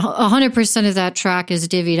 And 100% of that track is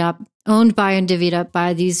owned by and divvied up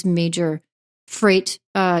by these major freight,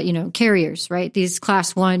 carriers, right? These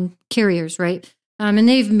class 1 carriers, right? And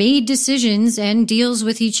they've made decisions and deals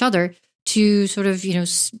with each other to sort of,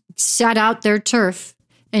 set out their turf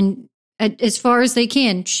and as far as they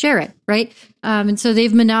can share it, right? And so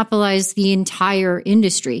they've monopolized the entire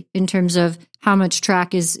industry in terms of how much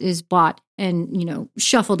track is bought and,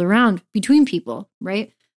 shuffled around between people,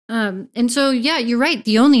 right? And so, yeah, you're right.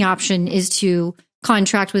 The only option is to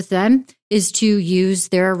contract with them, is to use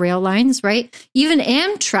their rail lines, right? Even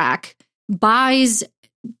Amtrak buys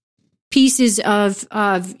pieces of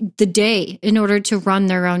the day in order to run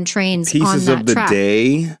their own trains pieces on that of the track.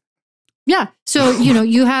 Day? Yeah. So,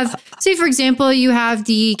 you have, say, for example, you have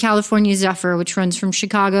the California Zephyr, which runs from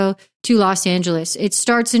Chicago to Los Angeles. It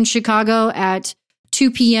starts in Chicago at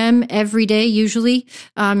 2 p.m. every day, usually,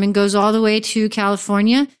 and goes all the way to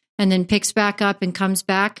California and then picks back up and comes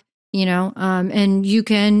back, and you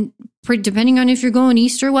can, depending on if you're going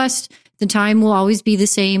east or west, the time will always be the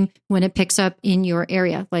same when it picks up in your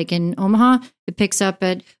area. Like in Omaha, it picks up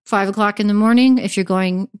at 5 o'clock in the morning. If you're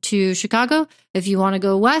going to Chicago, if you want to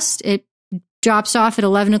go west, it drops off at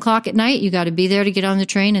 11 o'clock at night. You got to be there to get on the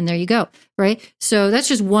train, and there you go, right? So that's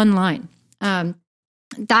just one line.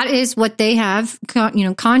 That is what they have,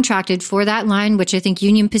 contracted for that line, which I think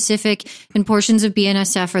Union Pacific and portions of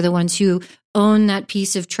BNSF are the ones who own that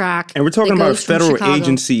piece of track. And we're talking about a federal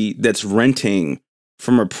agency that's renting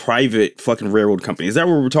from a private fucking railroad company. Is that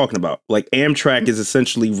what we're talking about? Like Amtrak is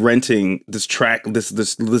essentially renting this track,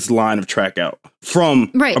 this line of track out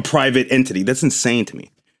from a private entity. That's insane to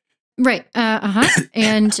me. Right.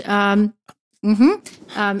 And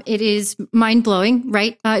it is mind-blowing,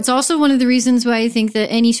 right? It's also one of the reasons why I think that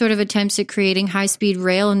any sort of attempts at creating high-speed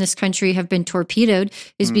rail in this country have been torpedoed,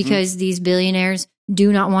 is because these billionaires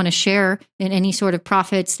do not want to share in any sort of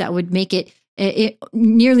profits that would make it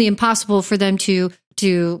nearly impossible for them to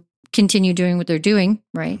continue doing what they're doing,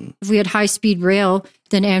 right? If we had high-speed rail,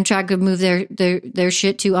 then Amtrak could move their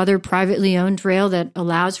shit to other privately owned rail that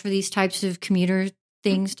allows for these types of commuter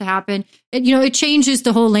things to happen. It changes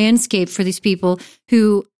the whole landscape for these people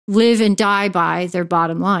who live and die by their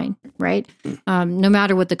bottom line, right? No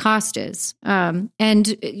matter what the cost is. And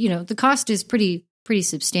the cost is pretty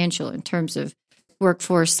substantial in terms of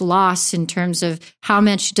workforce loss, in terms of how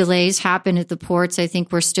much delays happen at the ports. I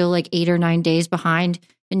think we're still like 8 or 9 days behind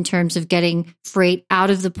in terms of getting freight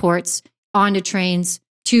out of the ports onto trains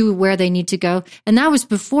to where they need to go. And that was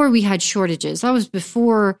before we had shortages. That was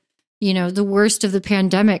before the worst of the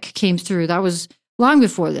pandemic came through. That was long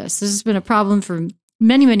before this. This has been a problem for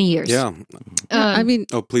many, many years. Yeah.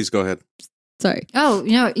 Oh, please go ahead. Sorry. Oh,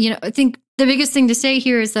 I think the biggest thing to say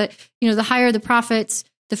here is that, the higher the profits,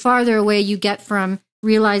 the farther away you get from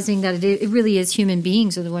realizing that it really is human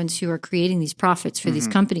beings are the ones who are creating these profits for these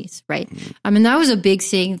companies, right? That was a big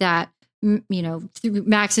thing that, through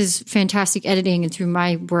Max's fantastic editing and through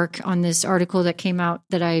my work on this article that came out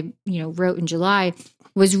that I, wrote in July,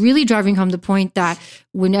 was really driving home the point that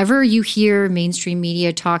whenever you hear mainstream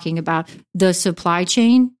media talking about the supply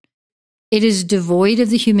chain, it is devoid of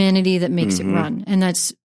the humanity that makes it run. And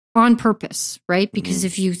that's on purpose, right? Because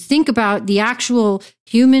if you think about the actual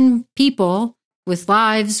human people with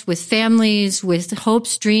lives, with families, with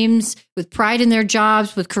hopes, dreams, with pride in their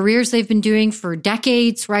jobs, with careers they've been doing for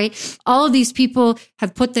decades, right? All of these people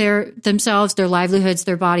have put themselves, their livelihoods,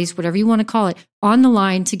 their bodies, whatever you want to call it, on the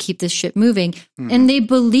line to keep this shit moving. And they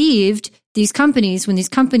believed these companies, when these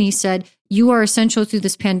companies said, you are essential through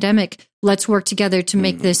this pandemic, let's work together to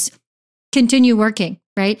make this continue working,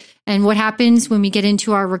 right? And what happens when we get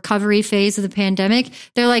into our recovery phase of the pandemic?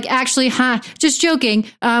 They're like, actually, just joking.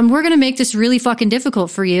 We're going to make this really fucking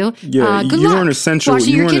difficult for you. Yeah, good you luck weren't essential. watching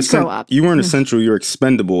You your weren't kids grow up. You weren't essential. You're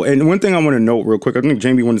expendable. And one thing I want to note real quick, I think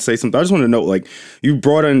Jamie wanted to say something. I just want to note, like, you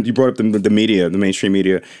brought up the media, the mainstream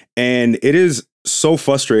media, and it is so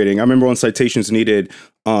frustrating. I remember on Citations Needed,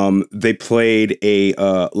 they played a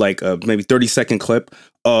maybe 30-second clip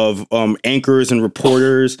of anchors and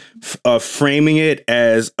reporters framing it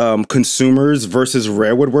as consumers versus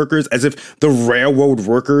railroad workers, as if the railroad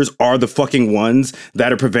workers are the fucking ones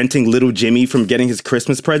that are preventing little Jimmy from getting his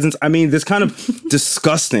Christmas presents. I mean, this kind of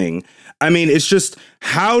disgusting. I mean, it's just,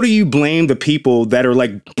 how do you blame the people that are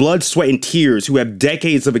like blood, sweat, and tears, who have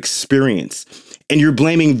decades of experience, and you're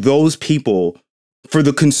blaming those people for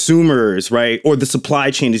the consumers, right? Or the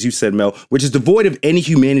supply chain, as you said, Mel, which is devoid of any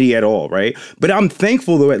humanity at all, right? But I'm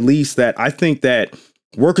thankful, though, at least that I think that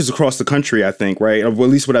workers across the country, I think, right, or at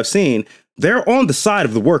least what I've seen, they're on the side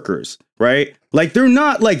of the workers, right? Like, they're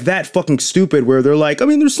not like that fucking stupid where they're like, I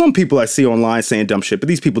mean, there's some people I see online saying dumb shit, but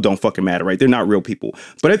these people don't fucking matter, right? They're not real people.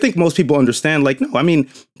 But I think most people understand, like, no, I mean,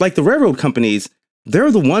 like the railroad companies,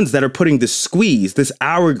 they're the ones that are putting this squeeze, this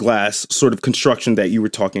hourglass sort of construction that you were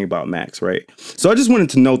talking about, Max, right? So I just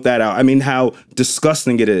wanted to note that out. I mean, how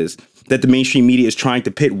disgusting it is that the mainstream media is trying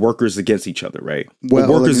to pit workers against each other, right?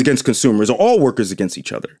 Well, or workers against consumers, or all workers against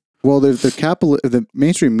each other. Well, the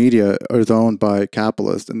mainstream media is owned by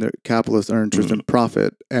capitalists, and the capitalists are interested in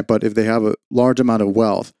profit. But if they have a large amount of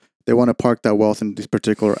wealth, they want to park that wealth in these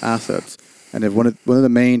particular assets. And if one of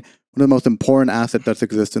the most important assets that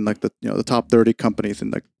exists in like the top 30 companies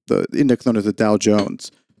in like the index known as the Dow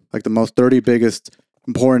Jones, like the most 30 biggest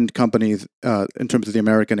important companies in terms of the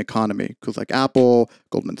American economy, because like Apple,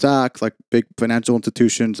 Goldman Sachs, like big financial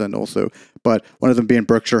institutions, and also, but one of them being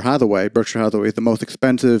Berkshire Hathaway. Berkshire Hathaway is the most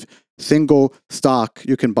expensive single stock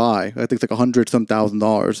you can buy. I think it's like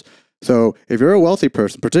 $100,000. So if you're a wealthy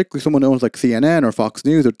person, particularly someone who owns like CNN or Fox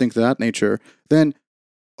News or things of that nature, then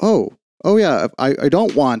oh yeah, I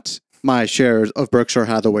don't want my shares of Berkshire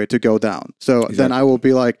Hathaway to go down. So exactly. Then I will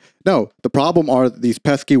be like, no, the problem are these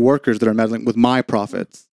pesky workers that are meddling with my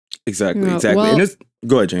profits. Exactly. Well, and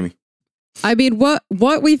go ahead, Jamie. I mean,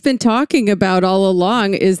 what we've been talking about all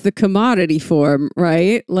along is the commodity form,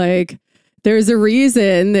 right? Like, there's a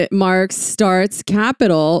reason that Marx starts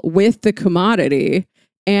Capital with the commodity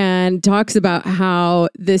and talks about how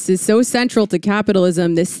this is so central to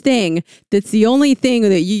capitalism, this thing that's the only thing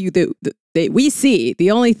that we see,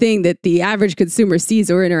 the only thing that the average consumer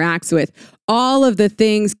sees or interacts with, all of the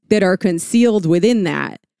things that are concealed within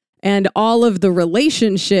that, and all of the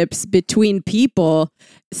relationships between people,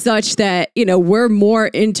 such that, we're more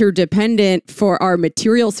interdependent for our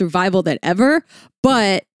material survival than ever.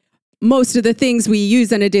 But most of the things we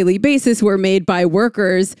use on a daily basis were made by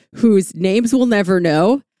workers whose names we'll never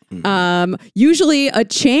know. Usually a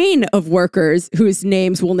chain of workers whose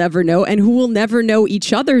names we'll never know, and who will never know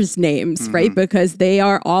each other's names, right? Because they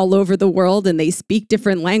are all over the world and they speak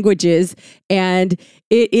different languages. And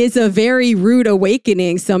it is a very rude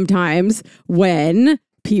awakening sometimes when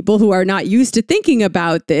people who are not used to thinking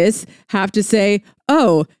about this have to say,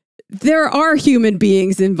 oh, there are human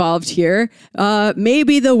beings involved here.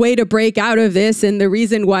 Maybe the way to break out of this, and the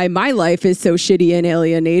reason why my life is so shitty and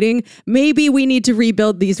alienating, maybe we need to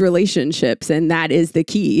rebuild these relationships, and that is the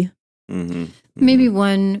key. Maybe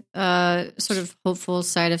one sort of hopeful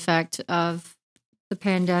side effect of the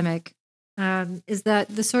pandemic is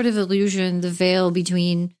that the sort of illusion, the veil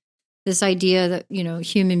between this idea that,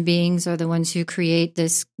 human beings are the ones who create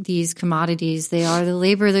these commodities. They are the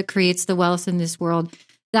labor that creates the wealth in this world.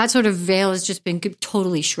 That sort of veil has just been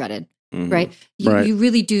totally shredded, right? You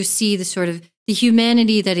really do see the sort of the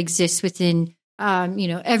humanity that exists within,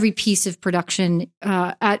 every piece of production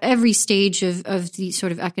at every stage of the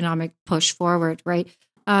sort of economic push forward, right?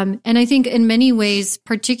 And I think in many ways,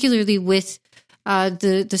 particularly with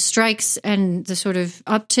the strikes and the sort of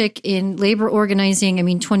uptick in labor organizing, I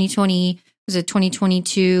mean,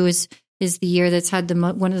 2022 is the year that's had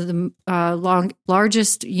one of the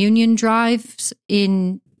largest union drives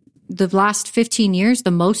in the last 15 years.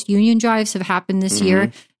 The most union drives have happened this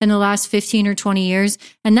year in the last 15 or 20 years.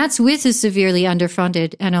 And that's with a severely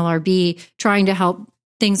underfunded NLRB trying to help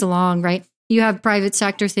things along, right? You have private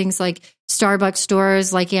sector things like Starbucks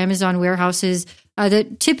stores, like Amazon warehouses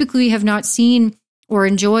that typically have not seen or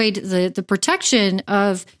enjoyed the protection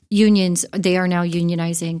of unions. They are now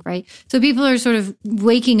unionizing, right? So people are sort of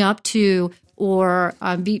waking up to or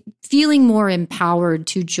be feeling more empowered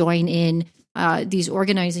to join in these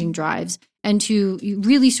organizing drives and to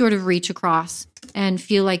really sort of reach across and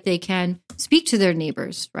feel like they can speak to their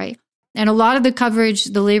neighbors, right? And a lot of the coverage,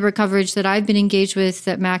 the labor coverage that I've been engaged with,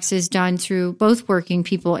 that Max has done through both Working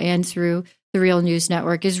People and through the Real News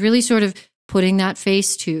Network, is really sort of putting that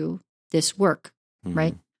face to this work,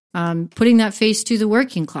 right? Putting that face to the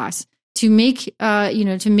working class to make,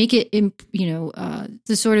 to make it,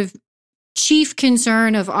 the sort of chief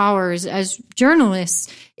concern of ours as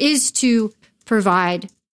journalists is to provide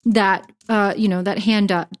that, that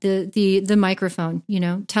hand up, the microphone,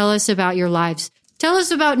 tell us about your lives. Tell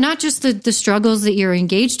us about not just the struggles that you're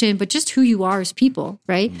engaged in, but just who you are as people,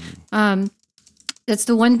 right? That's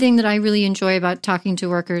the one thing that I really enjoy about talking to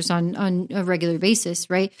workers on a regular basis,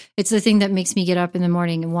 right? It's the thing that makes me get up in the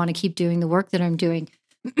morning and want to keep doing the work that I'm doing,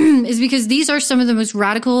 is because these are some of the most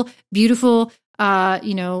radical, beautiful,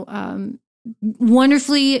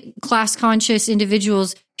 wonderfully class-conscious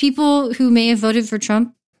individuals, people who may have voted for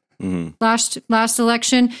Trump last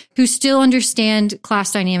election, who still understand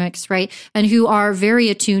class dynamics, right? And who are very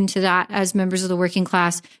attuned to that as members of the working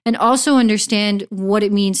class, and also understand what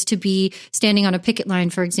it means to be standing on a picket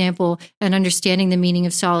line, for example, and understanding the meaning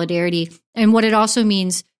of solidarity, and what it also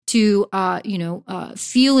means to,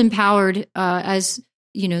 feel empowered as,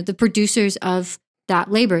 the producers of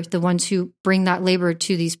that labor, the ones who bring that labor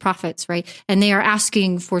to these profits, right? And they are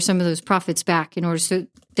asking for some of those profits back in order so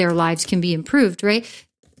their lives can be improved, right?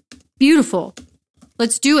 Beautiful.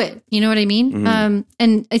 Let's do it. You know what I mean?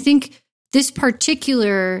 And I think this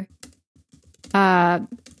particular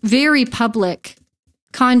very public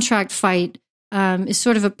contract fight is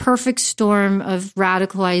sort of a perfect storm of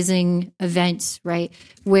radicalizing events, right?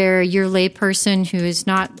 Where your layperson who is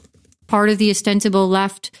not part of the ostensible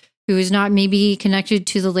left, who is not maybe connected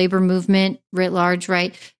to the labor movement writ large,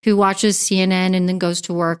 right? Who watches CNN and then goes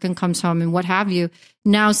to work and comes home and what have you,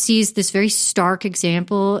 now sees this very stark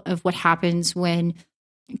example of what happens when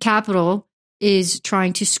capital is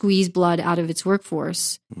trying to squeeze blood out of its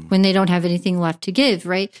workforce when they don't have anything left to give,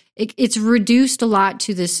 right? It's reduced a lot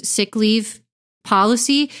to this sick leave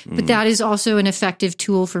policy, but that is also an effective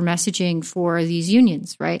tool for messaging for these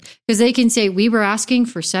unions, right? Because they can say, we were asking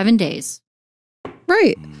for 7 days.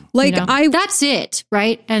 Right. Like that's it,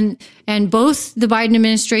 right? And both the Biden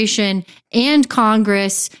administration and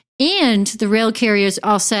Congress and the rail carriers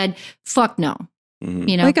all said, fuck no.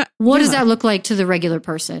 What does that look like to the regular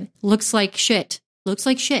person? Looks like shit.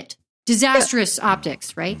 Disastrous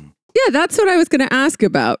optics, right? Yeah, that's what I was going to ask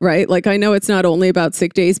about, right? Like, I know it's not only about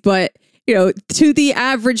sick days, but to the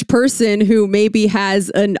average person who maybe has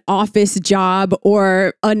an office job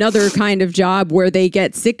or another kind of job where they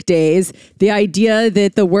get sick days, the idea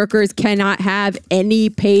that the workers cannot have any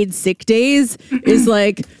paid sick days is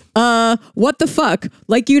like, what the fuck?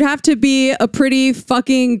 Like, you'd have to be a pretty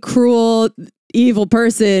fucking cruel, evil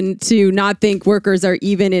person to not think workers are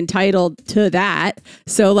even entitled to that.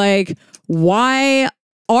 So, like, why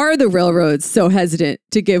are the railroads so hesitant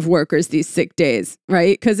to give workers these sick days,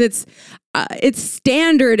 right? Because it's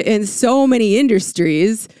standard in so many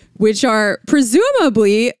industries, which are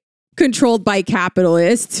presumably controlled by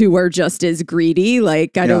capitalists who are just as greedy.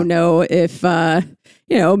 Like, I don't know if,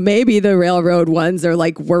 maybe the railroad ones are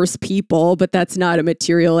like worse people, but that's not a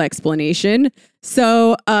material explanation.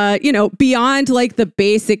 So, beyond like the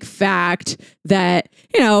basic fact that,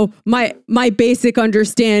 my basic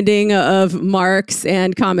understanding of Marx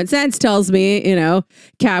and common sense tells me,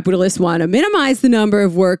 capitalists want to minimize the number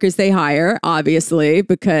of workers they hire, obviously,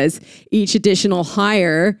 because each additional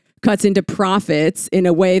hire cuts into profits in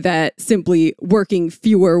a way that simply working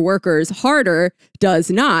fewer workers harder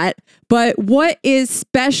does not. But what is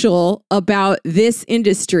special about this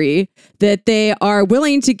industry that they are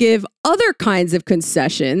willing to give other kinds of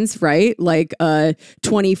concessions, right? Like a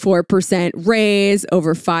 24% raise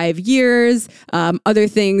over 5 years, other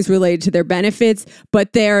things related to their benefits,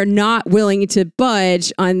 but they're not willing to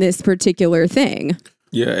budge on this particular thing.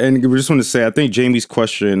 Yeah, and we just want to say, I think Jamie's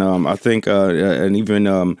question, and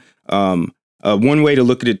even one way to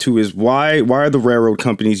look at it too is why are the railroad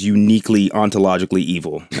companies uniquely ontologically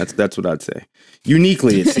evil? That's what I'd say.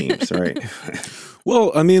 Uniquely, it seems, right?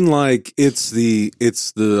 Well, I mean, like it's the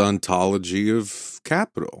ontology of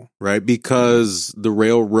capital, right? Because the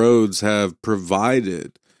railroads have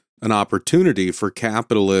provided an opportunity for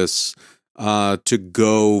capitalists to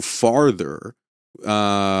go farther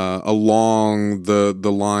along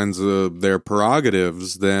the lines of their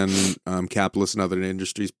prerogatives than capitalists in other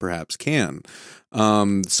industries perhaps can.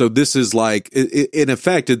 So this is like, in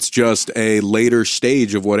effect, it's just a later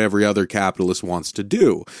stage of what every other capitalist wants to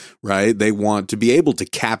do, right? They want to be able to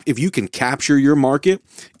if you can capture your market,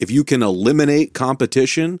 if you can eliminate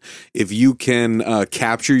competition, if you can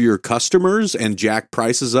capture your customers and jack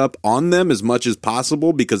prices up on them as much as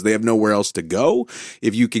possible because they have nowhere else to go,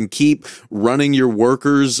 if you can keep running your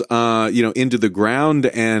workers, into the ground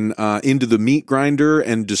and into the meat grinder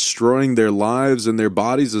and destroying their lives and their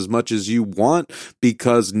bodies as much as you want,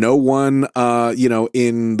 because no one,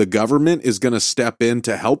 in the government is going to step in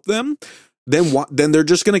to help them, then they're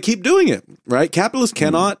just going to keep doing it, right? Capitalists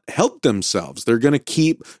cannot help themselves. They're going to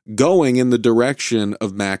keep going in the direction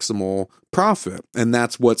of maximal profit. And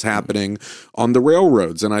that's what's happening on the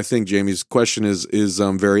railroads. And I think Jamie's question is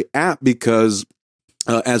very apt because,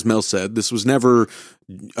 as Mel said, this was never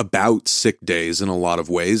about sick days in a lot of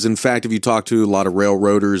ways. In fact, if you talk to a lot of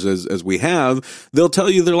railroaders as we have, they'll tell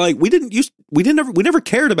you, they're like, we never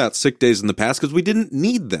cared about sick days in the past because we didn't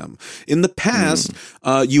need them. In the past,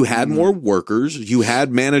 you had more workers, you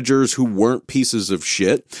had managers who weren't pieces of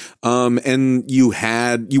shit, and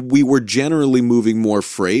we were generally moving more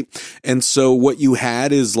freight. And so what you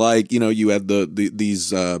had is like, you had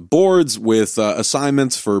these boards with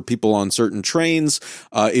assignments for people on certain trains.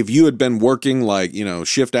 If you had been working like,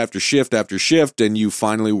 shift after shift after shift, and you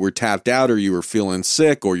finally were tapped out, or you were feeling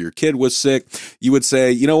sick, or your kid was sick, you would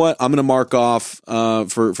say, you know what, I'm going to mark off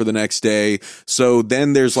for the next day. So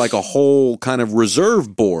then there's like a whole kind of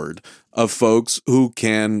reserve board of folks who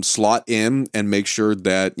can slot in and make sure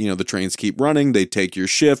that, the trains keep running. They take your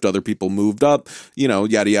shift. Other people moved up, yada,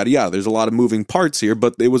 yada, yada. There's a lot of moving parts here,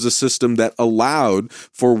 but it was a system that allowed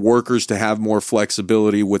for workers to have more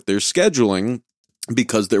flexibility with their scheduling,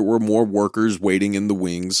 because there were more workers waiting in the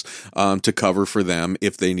wings to cover for them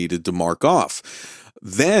if they needed to mark off.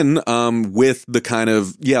 Then with the kind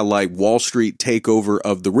of, like Wall Street takeover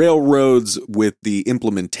of the railroads, with the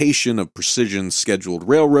implementation of precision scheduled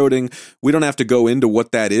railroading, we don't have to go into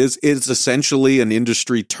what that is. It's essentially an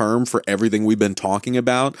industry term for everything we've been talking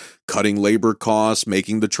about: cutting labor costs,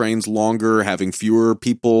 making the trains longer, having fewer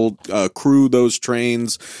people crew those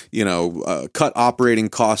trains, cut operating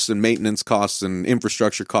costs and maintenance costs and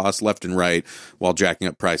infrastructure costs left and right while jacking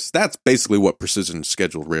up prices. That's basically what precision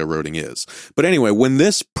scheduled railroading is. But anyway, when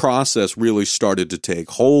this process really started to take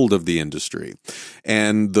hold of the industry,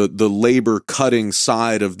 and the labor cutting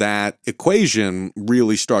side of that equation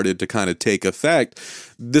really started to kind of take effect,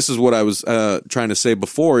 this is what I was trying to say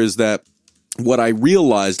before, is that what I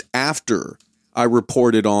realized after I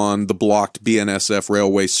reported on the blocked BNSF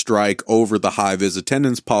railway strike over the high-vis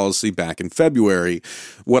attendance policy back in February,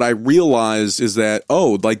 what I realized is that,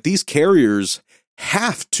 these carriers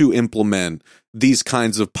have to implement these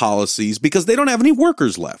kinds of policies because they don't have any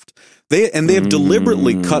workers left. They have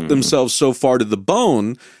deliberately cut themselves so far to the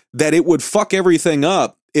bone that it would fuck everything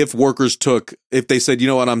up if they said, you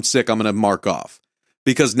know what, I'm sick, I'm going to mark off.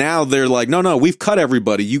 Because now they're like, no, we've cut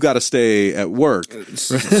everybody. You got to stay at work.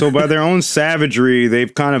 So by their own savagery,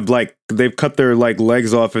 they've kind of they've cut their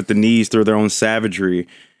legs off at the knees through their own savagery.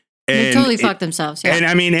 They totally fucked themselves. Yeah. And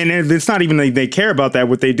I mean, and it's not even they care about that.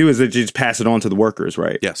 What they do is they just pass it on to the workers,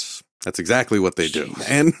 right? Yes. That's exactly what they do.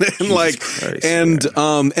 And Christ, and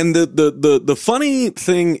the funny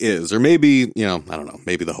thing is, or maybe, I don't know,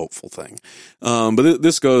 maybe the hopeful thing. But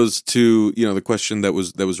this goes to, the question that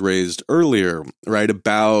was raised earlier, right?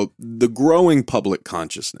 About the growing public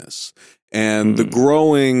consciousness and the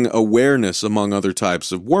growing awareness among other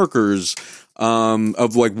types of workers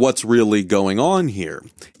of what's really going on here,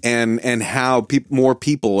 and how more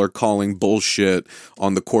people are calling bullshit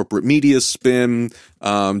on the corporate media spin,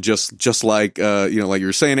 just like like you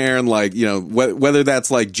were saying, Aaron, whether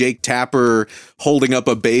that's like Jake Tapper holding up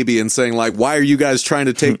a baby and saying why are you guys trying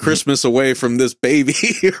to take Christmas away from this baby,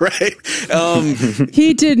 right?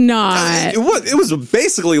 He did not. It was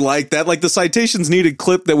basically like that, like the citations needed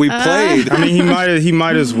clip that we played. I mean, he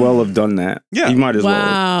might as well have done that. Yeah, he might as well.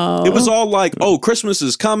 Wow. It was all like, Christmas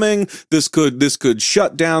is coming. This could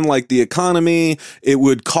shut down the economy. It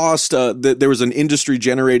would cost. There was an industry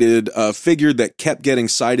generated figure that kept getting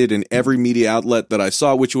cited in every media outlet that I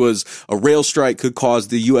saw, which was a rail strike could cause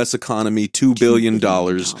the U.S. economy $2 billion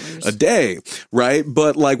a day, right?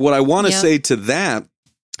 But what I want to say to that.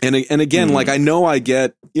 And again, I know I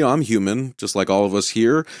get, I'm human, just like all of us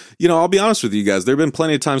here. I'll be honest with you guys. There have been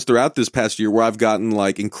plenty of times throughout this past year where I've gotten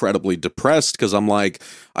incredibly depressed because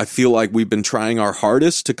I feel like we've been trying our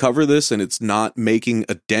hardest to cover this and it's not making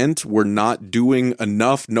a dent. We're not doing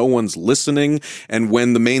enough. No one's listening. And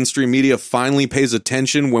when the mainstream media finally pays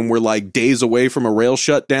attention, when we're days away from a rail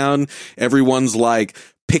shutdown, everyone's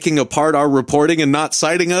picking apart our reporting and not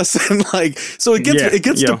citing us, and like, so it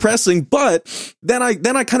gets depressing. But then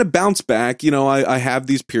I kind of bounce back. You know, I have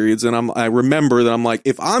these periods, and I remember that I'm like,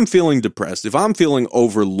 if I'm feeling depressed, if I'm feeling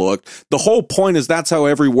overlooked, the whole point is that's how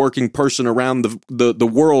every working person around the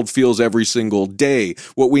world feels every single day.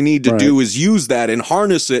 What we need to do is use that and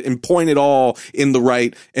harness it and point it all in the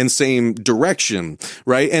right and same direction,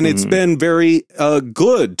 right? And it's been very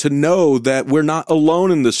good to know that we're not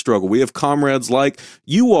alone in this struggle. We have comrades like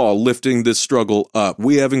you all lifting this struggle up.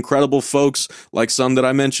 We have incredible folks like some that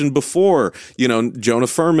I mentioned before, you know, Jonah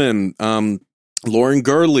Furman, Lauren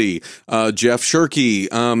Gurley, Jeff Shirky,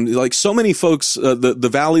 like so many folks, the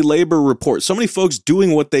Valley Labor Report, so many folks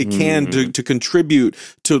doing what they can to contribute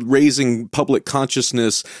to raising public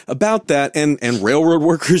consciousness about that, and Railroad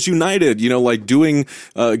Workers United, you know, like doing,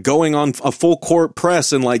 going on a full court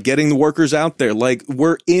press and like getting the workers out there. Like,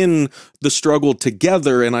 we're in the struggle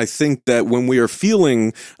together. And I think that when we are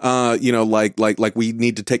feeling, you know, like we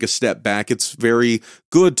need to take a step back, it's very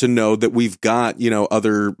good to know that we've got, you know,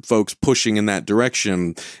 other folks pushing in that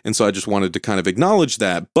direction. And so I just wanted to kind of acknowledge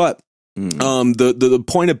that. But the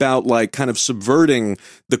point about like kind of subverting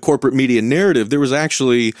the corporate media narrative, there was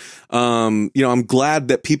actually, you know, I'm glad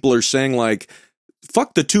that people are saying like,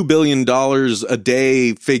 fuck the $2 billion a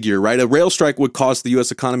day figure, right? A rail strike would cost the U.S.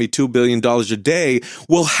 economy $2 billion a day.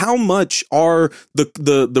 Well, how much are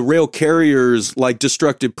the rail carriers' like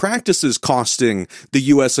destructive practices costing the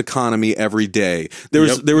U.S. economy every day?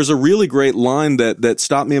 There was a really great line that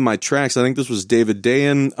stopped me in my tracks. I think this was David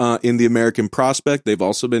Dayen in the American Prospect. They've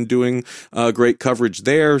also been doing great coverage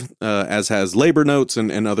there, as has Labor Notes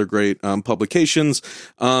and other great publications.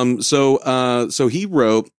 So he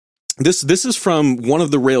wrote, This is from one of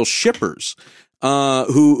the rail shippers,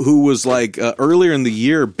 who was like earlier in the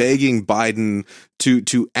year begging Biden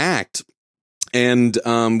to act. And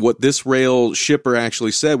what this rail shipper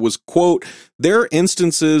actually said was, quote, "There are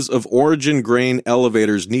instances of origin grain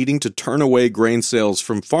elevators needing to turn away grain sales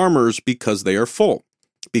from farmers because they are full,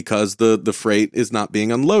 because the freight is not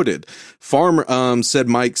being unloaded." Said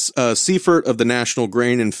Mike Seifert of the National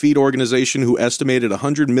Grain and Feed Organization, who estimated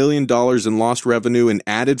 $100 million in lost revenue and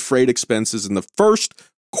added freight expenses in the first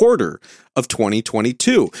quarter of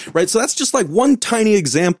 2022, right? So that's just like one tiny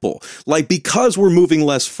example. Like, because we're moving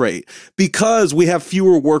less freight, because we have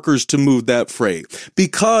fewer workers to move that freight,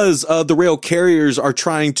 because the rail carriers are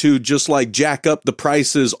trying to just like jack up the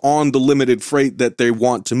prices on the limited freight that they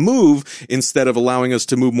want to move instead of allowing us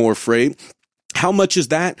to move more freight. How much is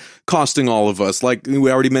that costing all of us? Like we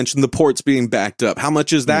already mentioned, the ports being backed up. How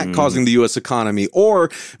much is that causing the U.S. economy? Or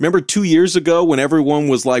remember 2 years ago when everyone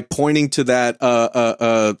was like pointing to that,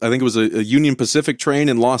 I think it was a Union Pacific train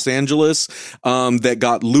in Los Angeles that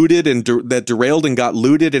got looted and that derailed and got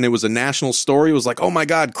looted, and it was a national story. It was like, oh my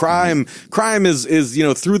God, crime is you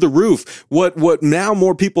know through the roof. What now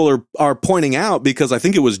more people are pointing out, because I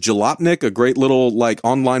think it was Jalopnik, a great little like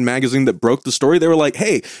online magazine that broke the story. They were like,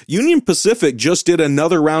 hey, Union Pacific just did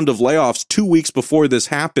another round of layoffs 2 weeks before this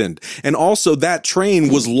happened. And also that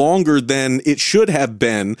train was longer than it should have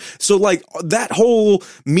been. So like that whole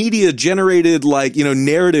media generated like, you know,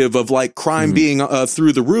 narrative of like crime being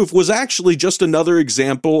through the roof was actually just another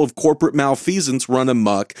example of corporate malfeasance run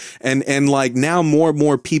amok. And like now more and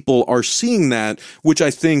more people are seeing that, which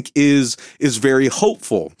I think is very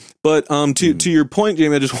hopeful. But to your point,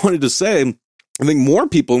 Jamie, I just wanted to say, I think more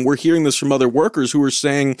people, and we're hearing this from other workers who are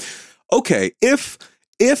saying, okay, if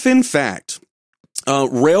in fact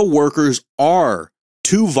rail workers are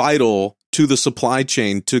too vital to the supply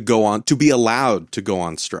chain to be allowed to go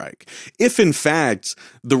on strike, if in fact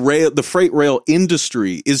the freight rail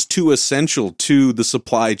industry is too essential to the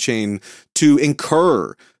supply chain to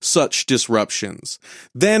incur such disruptions,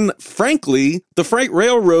 then frankly, the freight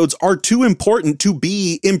railroads are too important to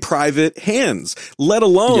be in private hands, let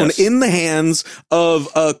alone in the hands of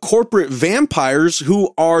corporate vampires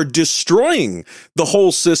who are destroying the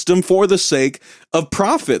whole system for the sake of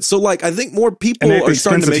profit. So like, I think more people are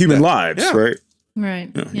starting to make human that. lives, right? Right.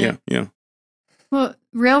 Yeah. Well,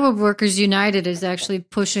 Railroad Workers United is actually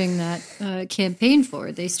pushing that campaign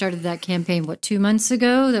forward. They started that campaign, 2 months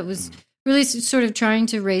ago? That was really sort of trying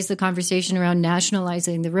to raise the conversation around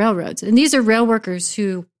nationalizing the railroads. And these are rail workers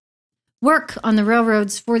who work on the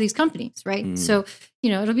railroads for these companies, right? So,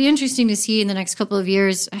 you know, it'll be interesting to see in the next couple of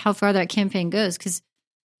years how far that campaign goes, because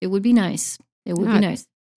it would be nice. It would be nice.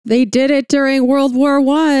 They did it during World War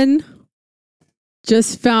I.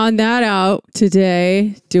 Just found that out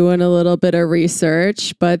today, doing a little bit of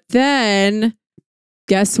research. But then,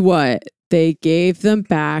 guess what? They gave them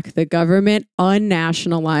back. The government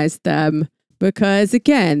unnationalized them because,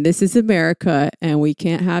 again, this is America and we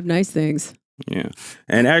can't have nice things. Yeah.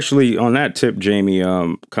 And actually, on that tip, Jamie,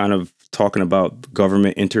 kind of talking about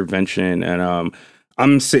government intervention, and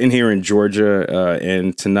I'm sitting here in Georgia,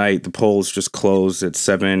 and tonight the polls just closed at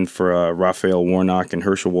 7 for Raphael Warnock and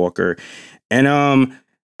Herschel Walker. And I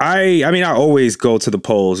mean, I always go to the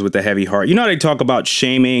polls with a heavy heart. You know how they talk about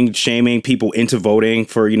shaming people into voting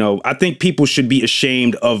for, I think people should be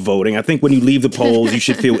ashamed of voting. I think when you leave the polls, you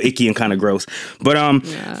should feel icky and kind of gross. But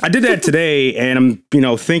I did that today, and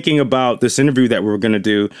I'm, thinking about this interview that we're going to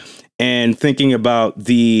do and thinking about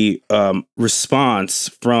the response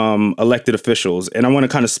from elected officials. And I want to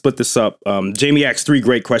kind of split this up. Jamie asked 3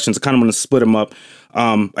 great questions. I kind of want to split them up,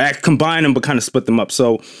 combine them, but kind of split them up.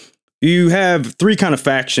 So you have 3 kind of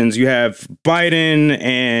factions. You have Biden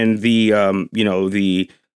and the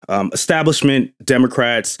establishment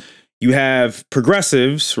Democrats. You have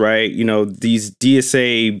progressives, right? These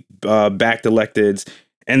DSA backed electeds.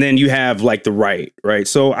 And then you have like the right?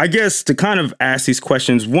 So I guess to kind of ask these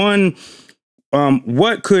questions, one,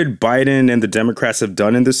 what could Biden and the Democrats have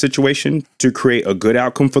done in this situation to create a good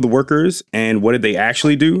outcome for the workers? And what did they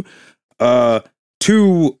actually do?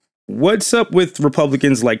 2, what's up with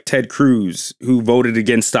Republicans like Ted Cruz, who voted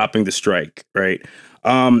against stopping the strike, right?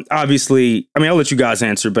 Obviously, I'll let you guys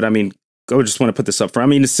answer, but I just want to put this up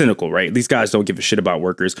front. It's cynical, right? These guys don't give a shit about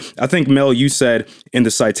workers. I think, Mel, you said in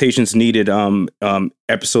the Citations Needed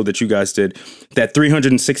episode that you guys did that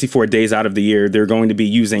 364 days out of the year, they're going to be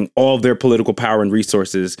using all of their political power and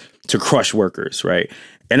resources to crush workers, right?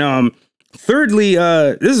 And thirdly,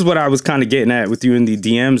 this is what I was kind of getting at with you in the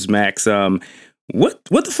DMs, Max. What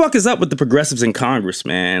the fuck is up with the progressives in Congress,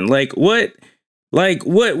 man? What's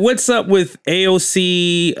up with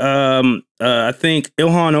AOC? I think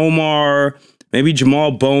Ilhan Omar, maybe Jamal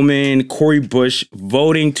Bowman, Cori Bush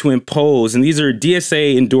voting to impose, and these are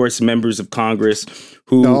DSA endorsed members of Congress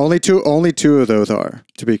who. No, only two of those are,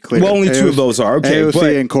 to be clear. Well, only 2 of those are, okay.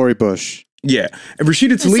 AOC and Cori Bush. Yeah, and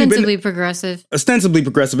Rashida Tlaib. Ostensibly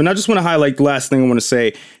progressive. And I just want to highlight the last thing I want to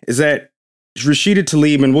say is that Rashida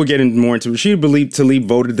Tlaib, and we'll get more into Rashida Tlaib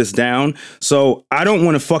voted this down. So I don't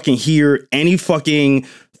want to fucking hear any fucking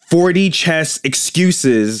 4D chess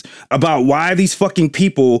excuses about why these fucking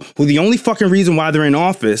people, who the only fucking reason why they're in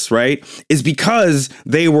office, right, is because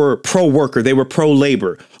they were pro-worker, they were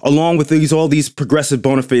pro-labor, along with all these progressive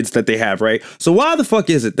bona fides that they have, right? So why the fuck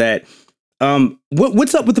is it that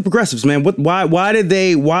what's up with the progressives, man? What kind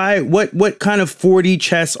of 4D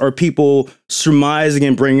chess are people surmising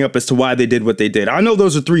and bringing up as to why they did what they did? I know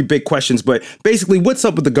those are 3 big questions, but basically, what's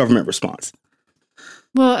up with the government response?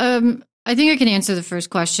 Well, I think I can answer the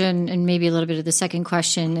first question and maybe a little bit of the second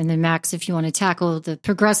question. And then Max, if you want to tackle the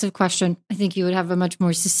progressive question, I think you would have a much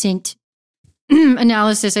more succinct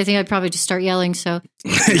analysis. I think I'd probably just start yelling. So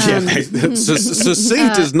succinct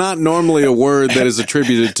is not normally a word that is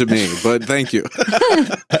attributed to me, but thank you.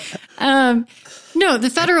 No, the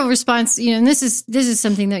federal response, and this is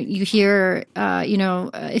something that you hear,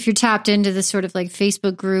 if you're tapped into the sort of like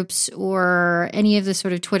Facebook groups or any of the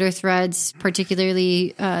sort of Twitter threads,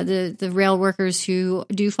 particularly the rail workers who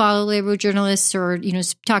do follow labor journalists or,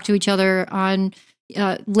 talk to each other on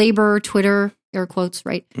labor Twitter, air quotes,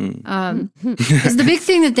 right? Is the big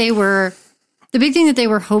thing that they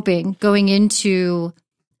were hoping going into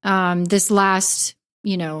this last,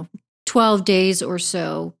 12 days or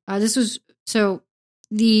so.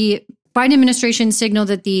 The Biden administration signaled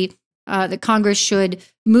that the Congress should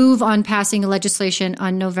move on passing a legislation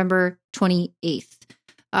on November 28th.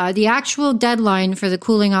 The actual deadline for the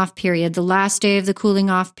cooling off period, the last day of the cooling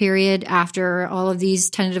off period after all of these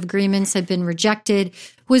tentative agreements had been rejected,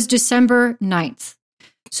 was December 9th.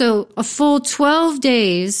 So a full 12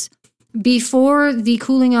 days before the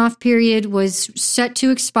cooling off period was set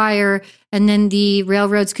to expire, and then the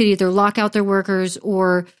railroads could either lock out their workers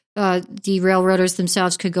or the railroaders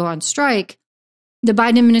themselves could go on strike, the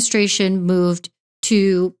Biden administration moved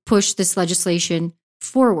to push this legislation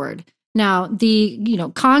forward. Now,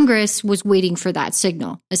 Congress was waiting for that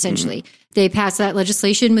signal, essentially. They passed that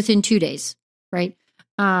legislation within 2 days, right?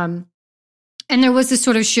 And there was this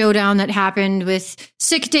sort of showdown that happened with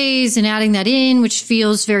sick days and adding that in, which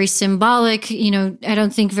feels very symbolic. I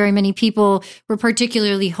don't think very many people were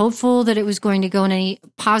particularly hopeful that it was going to go in any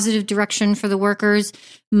positive direction for the workers.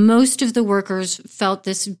 Most of the workers felt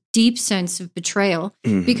this deep sense of betrayal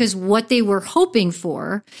because what they were hoping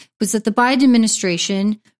for was that the Biden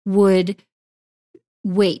administration would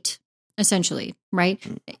wait, essentially, right?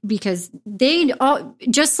 Because they all,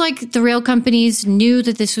 just like the rail companies knew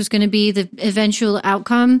that this was going to be the eventual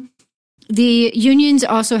outcome, the unions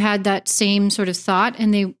also had that same sort of thought,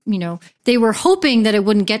 and they were hoping that it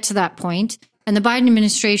wouldn't get to that point. And the Biden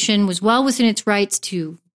administration was well within its rights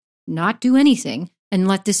to not do anything and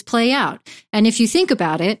let this play out. And if you think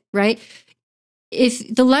about it, right,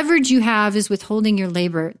 if the leverage you have is withholding your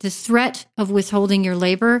labor, the threat of withholding your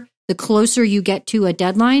labor, the closer you get to a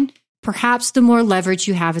deadline, perhaps the more leverage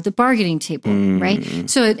you have at the bargaining table, right?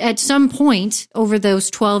 So at some point over those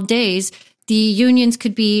 12 days, the unions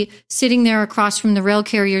could be sitting there across from the rail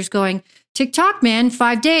carriers going, tick-tock, man,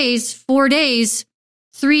 5 days, 4 days,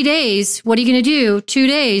 3 days. What are you going to do? 2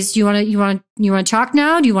 days. You want to talk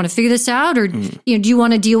now? Do you want to figure this out, or do you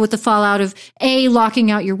want to deal with the fallout of locking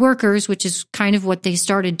out your workers, which is kind of what they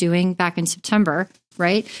started doing back in September,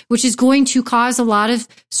 right? Which is going to cause a lot of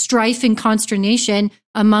strife and consternation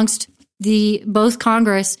amongst both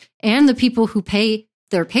Congress and the people who pay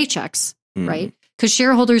their paychecks, right? Because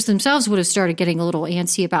shareholders themselves would have started getting a little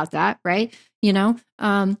antsy about that, right?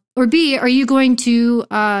 Or B, are you going to,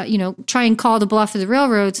 try and call the bluff of the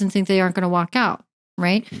railroads and think they aren't going to walk out,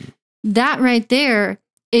 right? That right there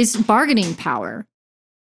is bargaining power.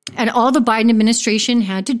 And all the Biden administration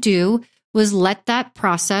had to do was let that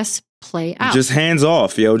process play out. Just hands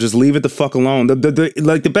off, yo. Just leave it the fuck alone.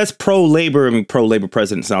 The best pro-labor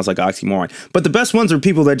president sounds like oxymoron. But the best ones are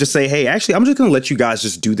people that just say, hey, actually, I'm just going to let you guys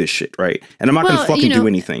just do this shit, right? And I'm not going to fucking do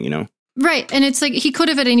anything, Right. And it's like he could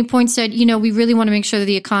have at any point said, we really want to make sure that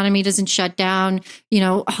the economy doesn't shut down.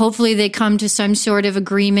 Hopefully they come to some sort of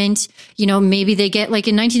agreement. Maybe they get, like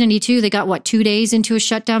in 1992, they got 2 days into a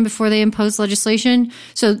shutdown before they imposed legislation.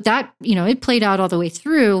 So that, it played out all the way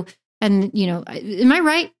through. And, am I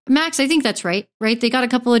right, Max? I think that's right, right? They got a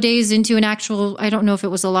couple of days into an actual, I don't know if it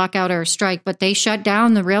was a lockout or a strike, but they shut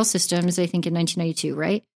down the rail systems, I think, in 1992,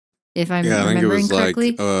 right? If I'm remembering correctly. I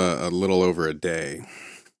think it was a little over a day.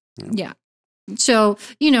 Yeah. So,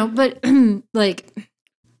 but like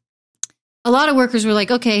a lot of workers were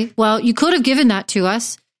like, okay, well, you could have given that to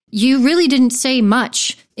us. You really didn't say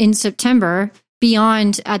much in September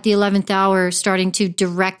beyond at the 11th hour starting to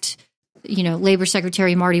direct, Labor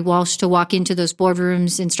Secretary Marty Walsh to walk into those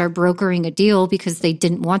boardrooms and start brokering a deal because they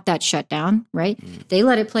didn't want that shutdown, right? They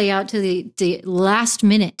let it play out to the last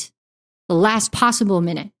minute, the last possible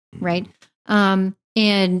minute, right? The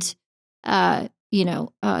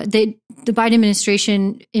Biden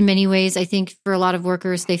administration, in many ways, I think for a lot of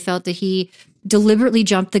workers, they felt that he deliberately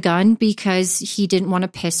jumped the gun because he didn't want to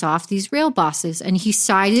piss off these rail bosses. And he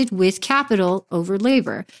sided with capital over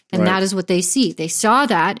labor. And that is what they see. They saw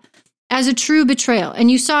that as a true betrayal.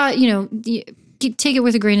 And you saw, take it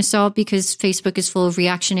with a grain of salt because Facebook is full of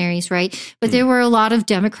reactionaries, right? But there were a lot of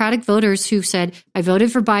Democratic voters who said, I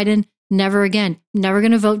voted for Biden. Never again. Never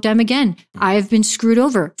going to vote Dem again. I have been screwed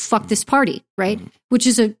over. Fuck this party, right? Which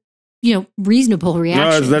is a reasonable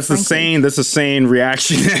reaction. No, that's the sane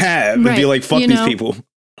reaction to have. Right. Be like, fuck these people.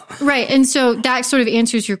 Right. And so that sort of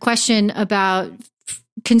answers your question about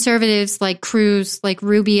conservatives like Cruz, like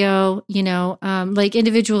Rubio, like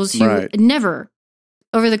individuals who never,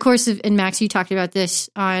 over the course of, and Max, you talked about this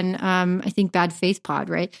on, I think, Bad Faith Pod,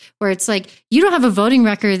 right? Where it's like, you don't have a voting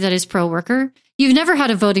record that is pro-worker. You've never had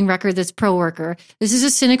a voting record that's pro-worker. This is a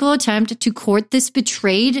cynical attempt to court this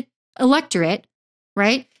betrayed electorate,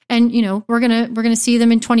 right? And, we're gonna see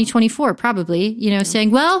them in 2024, probably,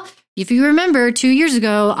 saying, well, if you remember 2 years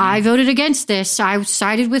ago, I voted against this. I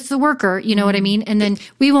sided with the worker. You know what I mean? And then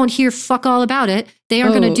we won't hear fuck all about it. They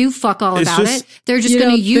aren't going to do fuck all about it. They're just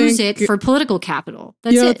going to use it for political capital.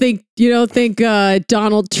 That's it. You don't think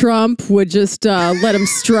Donald Trump would just let him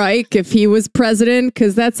strike if he was president?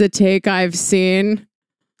 Because that's a take I've seen.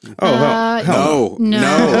 Hell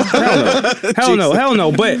no.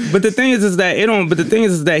 But the thing is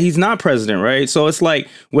that that he's not president, right? So it's like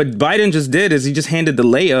what Biden just did is he just handed the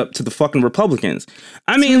layup to the fucking Republicans.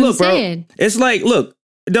 I mean, look, bro, it's like, look,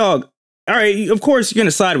 dog. All right, of course you're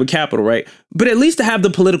gonna side with capital, right? But at least to have the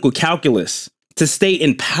political calculus to stay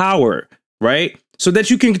in power, right? So that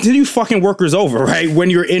you can continue fucking workers over, right?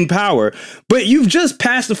 When you're in power. But you've just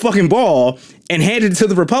passed the fucking ball and handed it to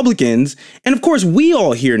the Republicans. And of course, we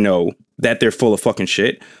all here know that they're full of fucking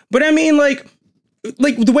shit. But I mean, like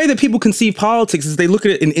the way that people conceive politics is they look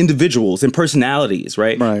at it in individuals and personalities,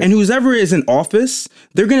 right? And whoever is in office,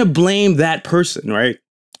 they're going to blame that person, right?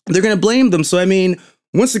 They're going to blame them. So, I mean,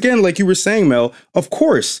 once again, like you were saying, Mel, of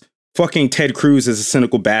course, fucking Ted Cruz is a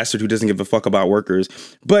cynical bastard who doesn't give a fuck about workers.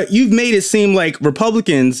 But you've made it seem like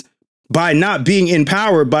Republicans, by not being in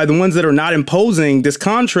power, by the ones that are not imposing this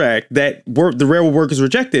contract that the railroad workers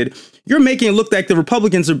rejected, you're making it look like the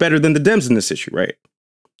Republicans are better than the Dems in this issue, right?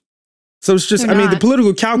 So it's just, the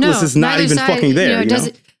political calculus is not even fucking there.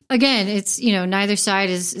 Again, it's, neither side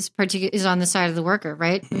is on the side of the worker,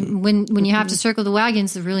 right? When you have to circle the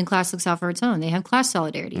wagons, the ruling class looks out for its own. They have class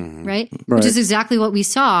solidarity, right? Which is exactly what we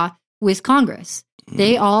saw with Congress.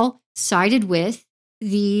 They all sided with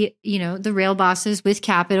the rail bosses with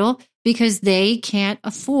capital because they can't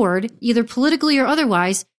afford, either politically or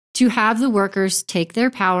otherwise, to have the workers take their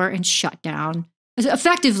power and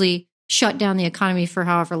effectively shut down the economy for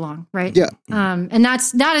however long, right? Yeah. And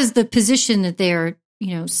that is the position that they're,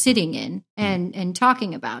 sitting in and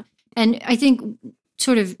talking about. And I think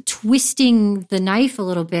sort of twisting the knife a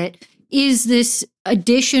little bit is this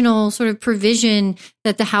additional sort of provision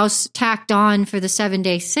that the House tacked on for the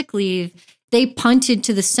 7-day sick leave. They punted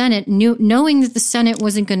to the Senate, knowing that the Senate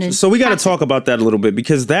wasn't going to. So we got to talk about that a little bit,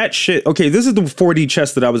 because that shit. Okay, this is the 4D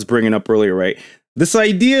chess that I was bringing up earlier, right? This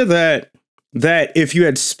idea that if you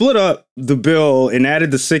had split up the bill and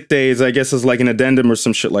added the sick days, I guess as like an addendum or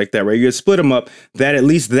some shit like that, right? You had split them up, that at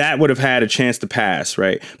least that would have had a chance to pass,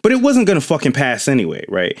 right? But it wasn't going to fucking pass anyway,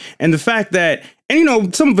 right? And the fact that,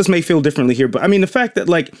 and some of us may feel differently here, but I mean, the fact that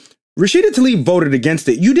like Rashida Tlaib voted against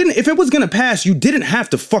it. You didn't, if it was going to pass, you didn't have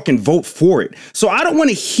to fucking vote for it. So I don't want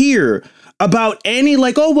to hear about any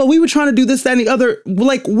like, oh, well, we were trying to do this, that, and the other.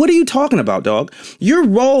 Like, what are you talking about, dog? Your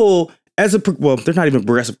role as they're not even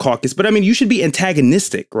progressive caucus, but I mean, you should be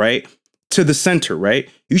antagonistic, right? To the center, right?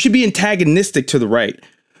 You should be antagonistic to the right.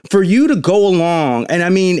 For you to go along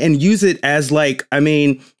and use it as like,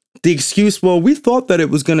 the excuse, well, we thought that it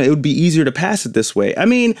would be easier to pass it this way.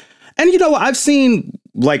 And I've seen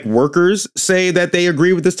like workers say that they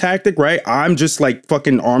agree with this tactic, right? I'm just like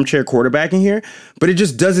fucking armchair quarterbacking here, but it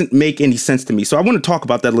just doesn't make any sense to me. So I want to talk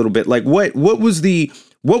about that a little bit. Like what was the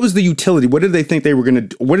utility? What did they think they were going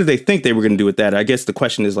to do with that? I guess the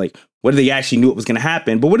question is like, what did they actually knew it was going to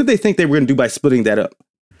happen? But what did they think they were going to do by splitting that up?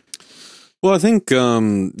 Well, I think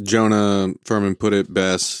Jonah Furman put it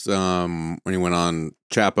best when he went on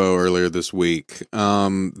Chapo earlier this week,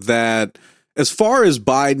 that as far as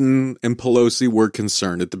Biden and Pelosi were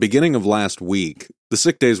concerned, at the beginning of last week, the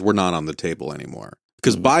sick days were not on the table anymore.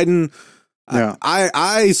 Because Biden,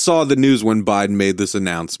 I saw the news when Biden made this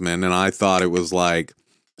announcement, and I thought it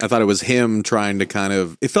was him trying to kind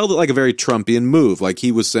of, it felt like a very Trumpian move. Like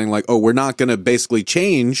he was saying like, oh, we're not going to basically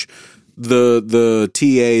change the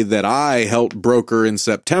TA that I helped broker in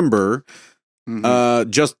September,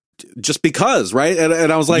 just because, right?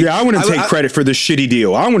 And I was like, yeah, I want to take credit for the shitty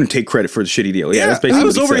deal. I want to take credit for the shitty deal. Yeah, that's basically I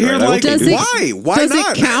was over here like, why? Why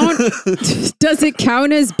not? Does it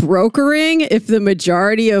count as brokering if the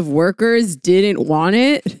majority of workers didn't want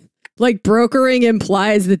it? Like brokering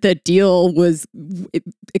implies that the deal was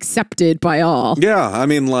accepted by all. Yeah,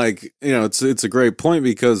 it's a great point,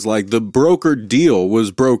 because like the brokered deal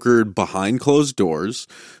was brokered behind closed doors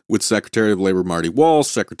with Secretary of Labor Marty Walsh,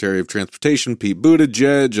 Secretary of Transportation Pete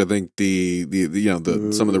Buttigieg. I think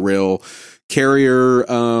the some of the rail carrier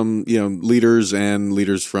leaders and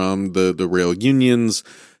leaders from the rail unions.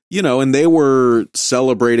 And they were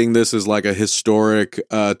celebrating this as like a historic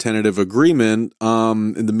tentative agreement.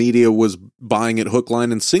 And the media was buying it hook,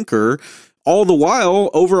 line, and sinker. All the while,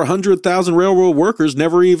 over 100,000 railroad workers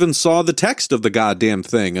never even saw the text of the goddamn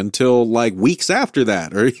thing until like weeks after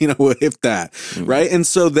that, or, if that, right? And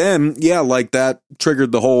so then, that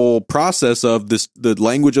triggered the whole process of this. The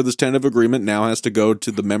language of this tentative agreement now has to go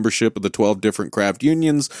to the membership of the 12 different craft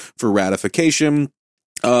unions for ratification.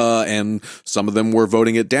 And some of them were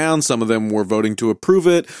voting it down. Some of them were voting to approve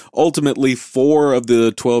it. Ultimately, 4 of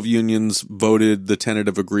the 12 unions voted the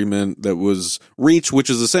tentative agreement that was reached,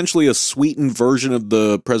 which is essentially a sweetened version of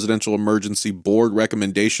the Presidential Emergency Board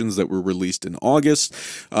recommendations that were released in August.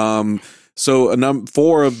 So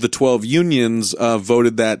 4 of the 12 unions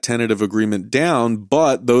voted that tentative agreement down,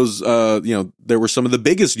 but those, there were some of the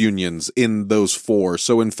biggest unions in those 4.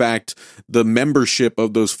 So in fact, the membership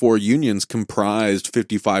of those 4 unions comprised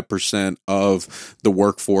 55% of the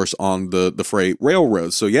workforce on the freight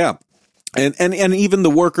railroads. So yeah. And even the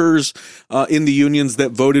workers in the unions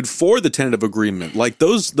that voted for the tentative agreement, like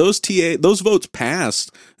those votes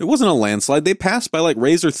passed. It wasn't a landslide. They passed by like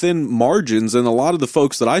razor thin margins. And a lot of the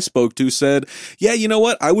folks that I spoke to said, yeah, you know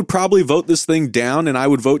what? I would probably vote this thing down, and I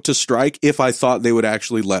would vote to strike if I thought they would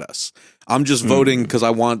actually let us. I'm just voting because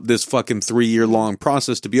I want this fucking 3-year long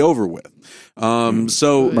process to be over with.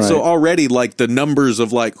 So already like the numbers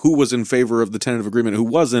of like who was in favor of the tentative agreement, who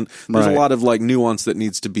wasn't, there's a lot of like nuance that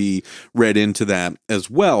needs to be read into that as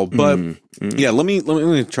well. But let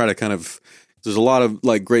me try to kind of, there's a lot of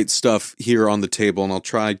like great stuff here on the table, and I'll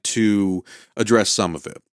try to address some of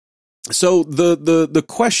it. So the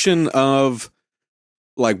question of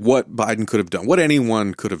like what Biden could have done, what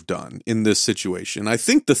anyone could have done in this situation. I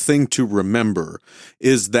think the thing to remember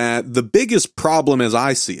is that the biggest problem, as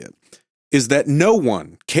I see it, is that no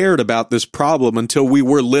one cared about this problem until we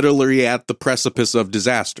were literally at the precipice of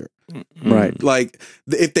disaster. Right. Like,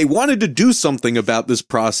 if they wanted to do something about this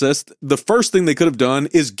process, the first thing they could have done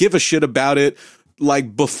is give a shit about it,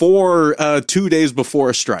 like, before 2 days before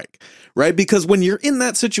a strike, right? Because when you're in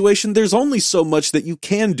that situation, there's only so much that you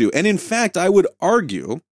can do. And in fact, I would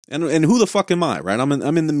argue, and who the fuck am I, right? I'm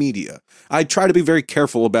in the media. I try to be very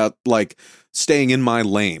careful about, like, staying in my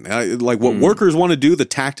lane. Like, what workers want to do, the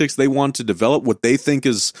tactics they want to develop, what they think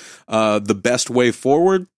is the best way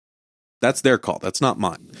forward, that's their call. That's not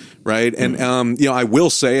mine, right? And, I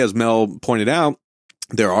will say, as Mel pointed out,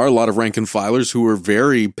 there are a lot of rank and filers who are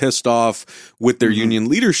very pissed off with their union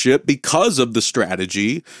leadership because of the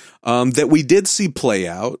strategy that we did see play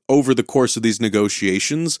out over the course of these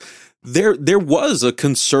negotiations. There was a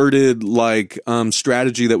concerted, like,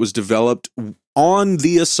 strategy that was developed on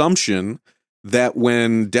the assumption that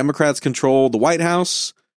when Democrats control the White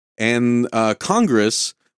House and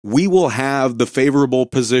Congress, we will have the favorable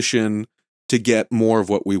position to get more of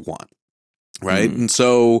what we want. Right. And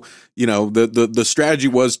so, the strategy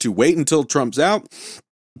was to wait until Trump's out,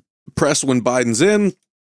 press when Biden's in,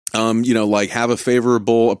 have a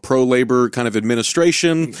favorable, pro-labor kind of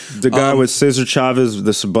administration. The guy with Cesar Chavez,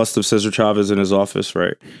 the bust of Cesar Chavez in his office,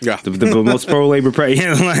 right? Yeah. The most pro-labor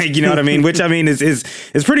president, like, you know what I mean? Which, I mean, is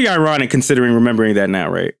pretty ironic remembering that now,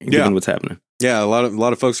 right? Given what's happening. Yeah, a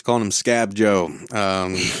lot of folks are calling him Scab Joe, so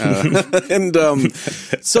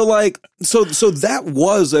that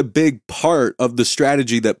was a big part of the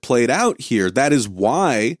strategy that played out here. That is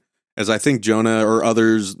why, as I think Jonah or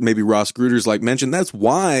others, maybe Ross Gruters, like mentioned, that's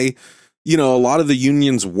why a lot of the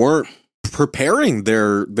unions weren't preparing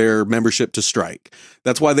their membership to strike.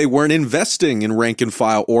 That's why they weren't investing in rank and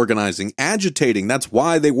file organizing, agitating. That's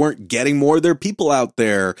why they weren't getting more of their people out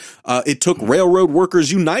there. It took Railroad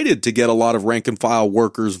Workers United to get a lot of rank and file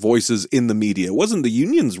workers' voices in the media. It wasn't the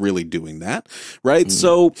unions really doing that, right?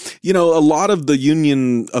 So, a lot of the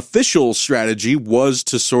union official strategy was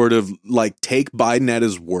to sort of like take Biden at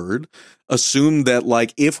his word, assume that,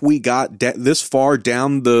 like, if we got this far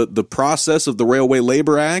down the process of the Railway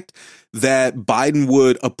Labor Act, that Biden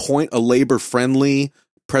would appoint a labor-friendly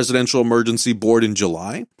presidential emergency board in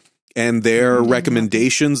July, and their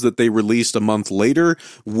recommendations that they released a month later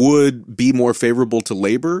would be more favorable to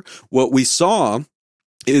labor. What we saw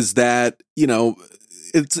is that,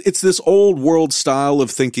 it's this old world style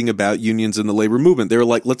of thinking about unions in the labor movement. They're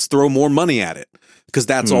like, let's throw more money at it, because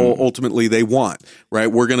that's all ultimately they want, right?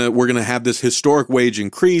 We're gonna have this historic wage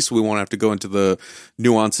increase. We won't have to go into the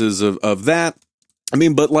nuances of that. I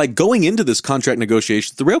mean, but like going into this contract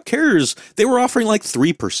negotiation, the rail carriers, they were offering like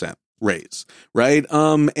 3% raise, right?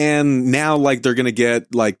 And now like they're going to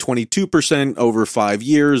get like 22% over 5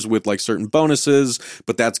 years with like certain bonuses,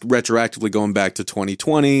 but that's retroactively going back to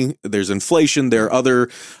 2020. There's inflation. There are other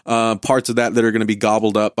parts of that are going to be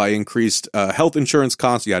gobbled up by increased health insurance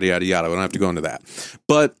costs, yada, yada, yada. We don't have to go into that.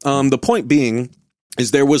 But the point being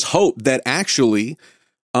is there was hope that actually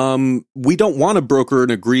we don't want to broker an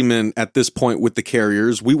agreement at this point with the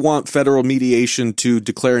carriers. We want federal mediation to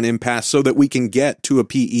declare an impasse so that we can get to a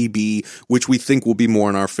PEB, which we think will be more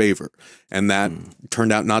in our favor. And that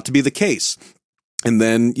turned out not to be the case. And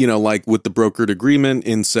then, like with the brokered agreement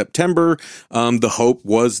in September, the hope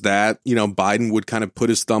was that, Biden would kind of put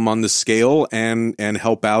his thumb on the scale and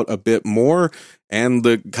help out a bit more. And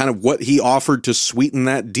the kind of what he offered to sweeten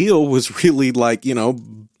that deal was really like,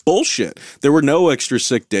 bullshit. There were no extra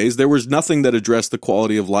sick days. There was nothing that addressed the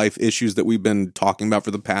quality of life issues that we've been talking about for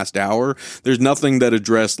the past hour. There's nothing that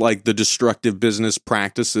addressed like the destructive business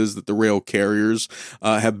practices that the rail carriers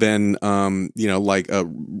have been,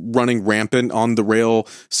 running rampant on the rail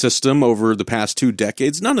system over the past 2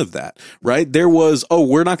 decades. None of that, right? There was,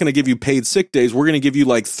 we're not going to give you paid sick days. We're going to give you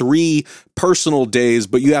like 3 personal days,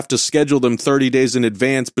 but you have to schedule them 30 days in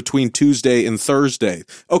advance between Tuesday and Thursday.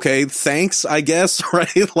 Okay, thanks, I guess, right?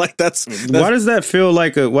 Like that's why does that feel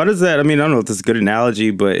like I mean, I don't know if this is a good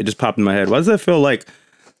analogy, but it just popped in my head. Why does that feel like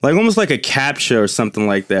almost like a CAPTCHA or something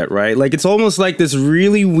like that, right? Like it's almost like this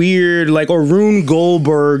really weird, like, or Rune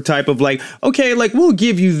Goldberg type of like, okay, like we'll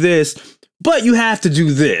give you this, but you have to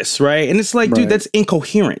do this, right? And it's like, dude, that's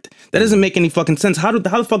incoherent. That doesn't make any fucking sense. How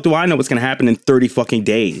the fuck do I know what's gonna happen in 30 fucking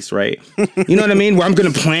days, right? You know what I mean? Where I'm gonna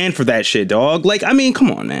plan for that shit, dog. Like, I mean, come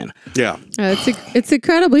on, man. Yeah. It's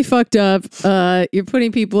incredibly fucked up. You're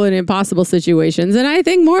putting people in impossible situations. And I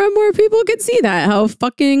think more and more people can see that, how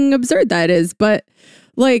fucking absurd that is. But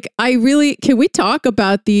like, can we talk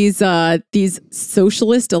about these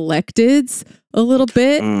socialist electeds? a little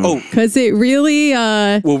bit. Because it really...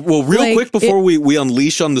 Well, real quick before we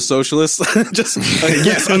unleash on the socialists, just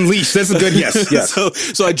yes, unleash. That's a good yes.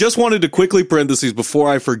 So I just wanted to quickly parentheses before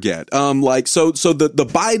I forget. So the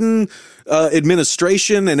Biden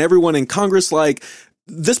administration and everyone in Congress, like,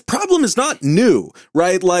 this problem is not new,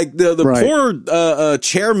 right? Like the right. poor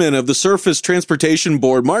chairman of the Surface Transportation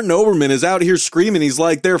Board, Martin Oberman, is out here screaming. He's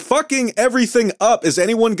like, they're fucking everything up. Is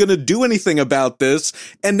anyone going to do anything about this?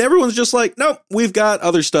 And everyone's just like, nope, we've got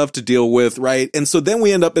other stuff to deal with, right? And so then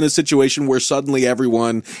we end up in a situation where suddenly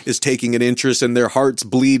everyone is taking an interest and their hearts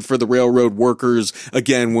bleed for the railroad workers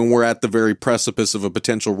again when we're at the very precipice of a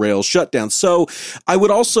potential rail shutdown. So I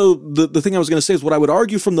would also, the thing I was going to say is what I would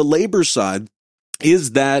argue from the labor side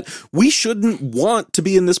is that we shouldn't want to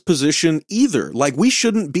be in this position either. Like, we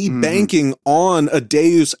shouldn't be banking on a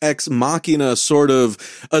deus ex machina sort of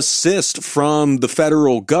assist from the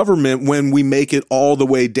federal government when we make it all the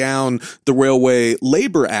way down the Railway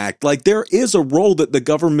Labor Act. Like, there is a role that the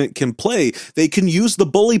government can play. They can use the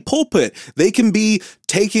bully pulpit. They can be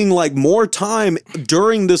taking like more time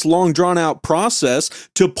during this long drawn out process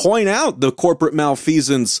to point out the corporate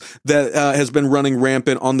malfeasance that has been running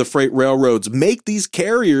rampant on the freight railroads. Make these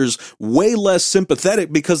carriers way less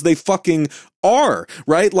sympathetic because they fucking are,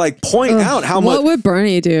 right? Like, point out how much. What would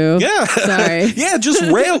Bernie do? Yeah. Sorry. Yeah, just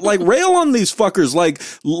rail on these fuckers, like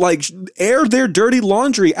air their dirty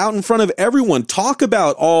laundry out in front of everyone. Talk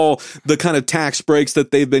about all the kind of tax breaks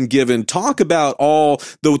that they've been given. Talk about all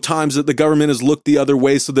the times that the government has looked the other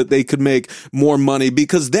way so that they could make more money,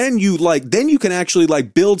 because then you can actually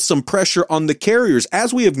like build some pressure on the carriers,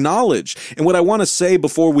 as we acknowledged. And what I want to say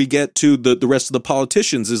before we get to the rest of the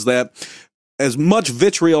politicians is that as much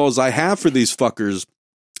vitriol as I have for these fuckers,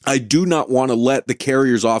 I do not want to let the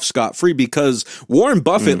carriers off scot-free, because Warren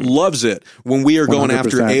Buffett loves it when we are going 100%.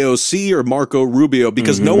 After AOC or Marco Rubio,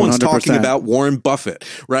 because no one's 100%. Talking about Warren Buffett,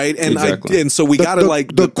 right? And exactly. And so we got to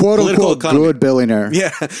like the quote-unquote good billionaire. Yeah.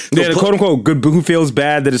 The quote-unquote good, who feels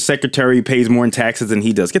bad that his secretary pays more in taxes than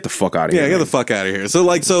he does. Get the fuck out of here. Yeah, get the fuck out of here. So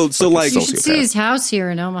like, so like, you should see his house here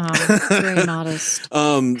in Omaha. It's very modest.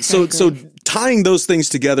 So tying those things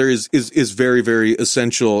together is very, very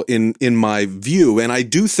essential in my view. And I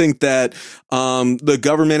do think that the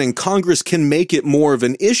government and Congress can make it more of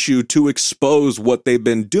an issue to expose what they've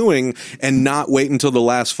been doing and not wait until the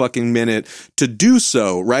last fucking minute to do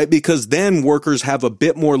so, right? Because then workers have a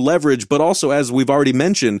bit more leverage. But also, as we've already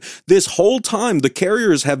mentioned, this whole time, the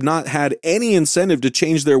carriers have not had any incentive to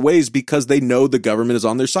change their ways because they know the government is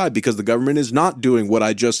on their side, because the government is not doing what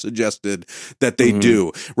I just suggested that they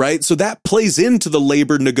do, right? So that plays into the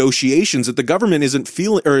labor negotiations, that the government isn't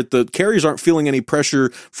feeling, or the carriers aren't feeling any pressure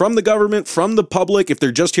from the government, from the public, if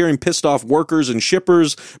they're just hearing pissed off workers and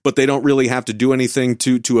shippers, but they don't really have to do anything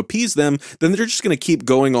to appease them, then they're just going to keep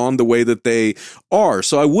going on the way that they are.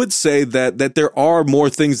 So I would say that there are more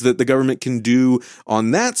things that the government can do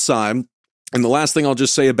on that side. And the last thing I'll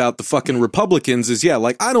just say about the fucking Republicans is, yeah,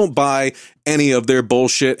 like, I don't buy any of their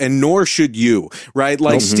bullshit, and nor should you, right?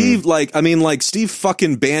 Like Steve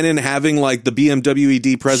fucking Bannon having like the BMW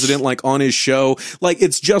ED president like on his show, like,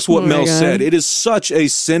 it's just what Mel said. It is such a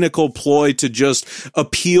cynical ploy to just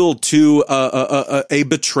appeal to a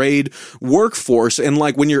betrayed workforce. And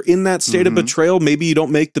like, when you're in that state of betrayal, maybe you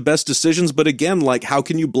don't make the best decisions. But again, like, how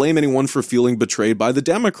can you blame anyone for feeling betrayed by the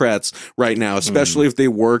Democrats right now, especially if they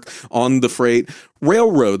work on the freight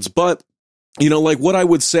railroads? But you know, like, what I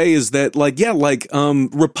would say is that, like, yeah, like,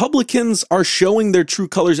 Republicans are showing their true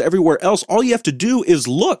colors everywhere else. All you have to do is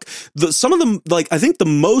look. Some of them, like, I think the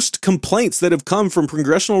most complaints that have come from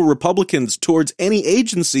congressional Republicans towards any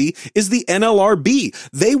agency is the NLRB.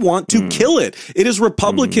 They want to kill it. It is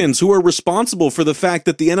Republicans who are responsible for the fact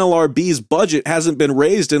that the NLRB's budget hasn't been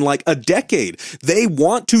raised in like a decade. They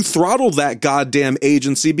want to throttle that goddamn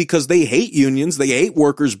agency because they hate unions. They hate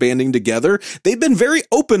workers banding together. They've been very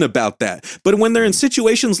open about that. But when they're in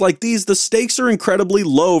situations like these, the stakes are incredibly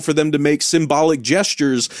low for them to make symbolic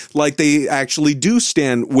gestures like they actually do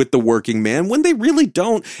stand with the working man, when they really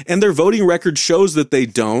don't. And their voting record shows that they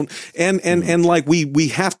don't. And like, we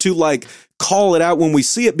have to like call it out when we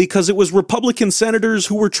see it, because it was Republican senators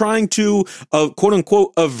who were trying to, quote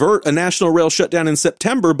unquote, avert a national rail shutdown in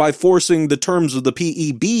September by forcing the terms of the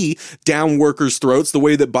PEB down workers' throats, the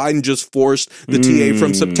way that Biden just forced the TA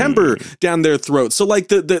from September down their throats. So like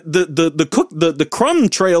the crumb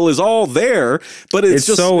trail is all there, but it's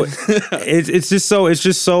just so it's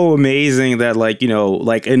just so amazing that, like, you know,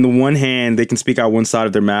 like, in the one hand they can speak out one side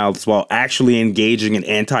of their mouths while actually engaging in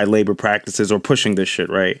anti-labor practices or pushing this shit,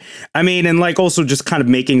 right? I mean, and like, also just kind of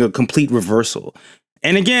making a complete reversal.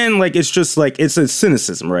 And again, like, it's just like, it's a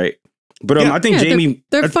cynicism, right? But I think Jamie,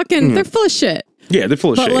 they're fucking, they're full of shit. Yeah, they're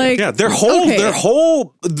full of shit. Like, yeah, the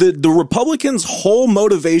Republicans' whole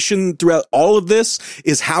motivation throughout all of this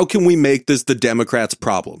is how can we make this the Democrats'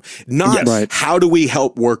 problem? Not how do we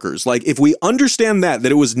help workers? Like, if we understand that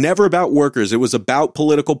it was never about workers, it was about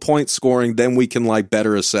political point scoring, then we can like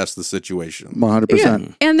better assess the situation. 100%. Yeah.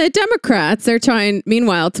 And the Democrats are trying,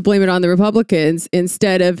 meanwhile, to blame it on the Republicans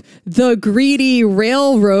instead of the greedy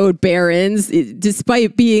railroad barons,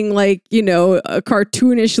 despite being like, you know, a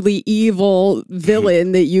cartoonishly evil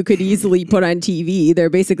villain that you could easily put on TV. They're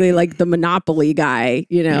basically like the Monopoly guy,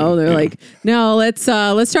 you know. They're like, no, let's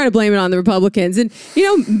try to blame it on the Republicans. And you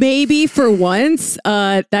know, maybe for once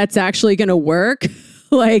that's actually going to work.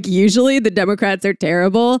 Like, usually the Democrats are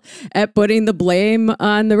terrible at putting the blame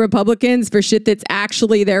on the Republicans for shit that's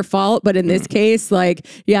actually their fault, but in this case, like,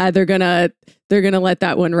 yeah, they're gonna let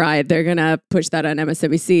that one ride. They're gonna push that on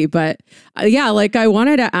MSNBC. But yeah, like, I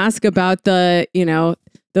wanted to ask about the, you know,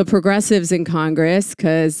 the progressives in Congress,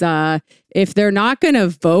 because if they're not going to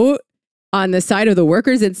vote on the side of the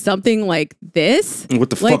workers in something like this, what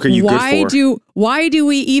the fuck are you good for? Why do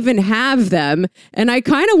we even have them? And I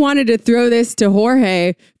kind of wanted to throw this to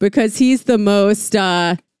Jorge because he's the most,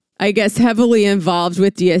 I guess, heavily involved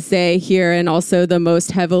with DSA here, and also the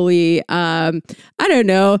most heavily, I don't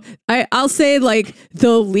know, I'll say like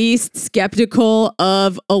the least skeptical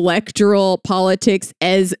of electoral politics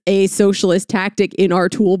as a socialist tactic in our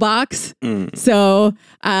toolbox. So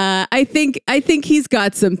I think he's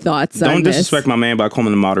got some thoughts on this. Don't disrespect my man by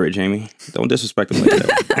calling him moderate, Jamie. Don't disrespect him like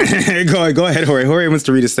that. Go ahead, Jorge. Jorge wants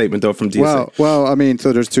to read a statement though from DSA. Well, I mean,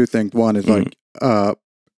 so there's two things. One is like,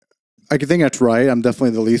 I think that's right. I'm definitely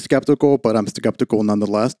the least skeptical, but I'm skeptical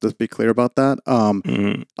nonetheless. Let's be clear about that. But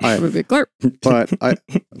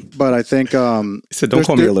I think he said, "Don't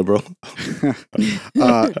call me a liberal."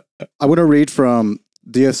 I want to read from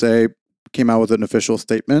DSA. Came out with an official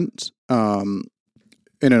statement, and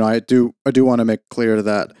I do want to make clear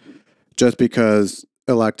that just because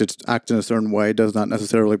elected act in a certain way does not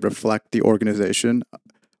necessarily reflect the organization.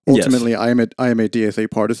 Ultimately, I am a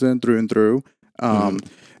DSA partisan through and through.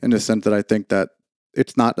 In the sense that I think that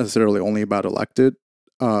it's not necessarily only about elected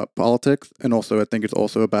politics, and also I think it's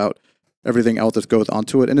also about everything else that goes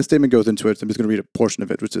onto it. And the statement goes into it, so I'm just going to read a portion of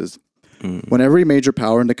it, which is, when every major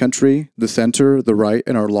power in the country, the center, the right,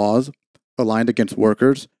 and our laws aligned against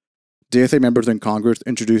workers, DSA members in Congress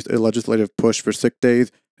introduced a legislative push for sick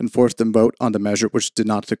days and forced them vote on the measure, which did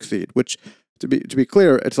not succeed. Which, to be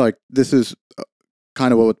clear, it's like this is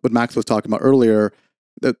kind of what Max was talking about earlier,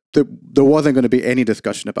 that there wasn't going to be any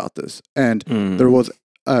discussion about this. And there was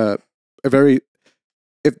a very,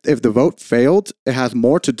 if the vote failed, it has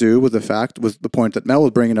more to do with the fact, was the point that Mel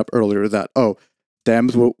was bringing up earlier, that, the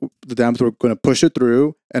Dems were going to push it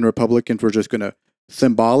through and Republicans were just going to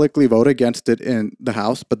symbolically vote against it in the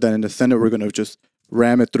House, but then in the Senate, we're going to just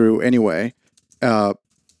ram it through anyway.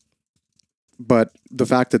 But the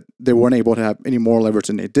fact that they weren't able to have any more leverage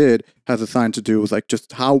than they did has a sign to do with like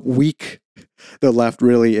just how weak the left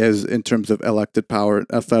really is in terms of elected power,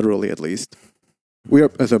 federally at least.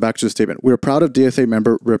 So back to the statement. We are proud of DSA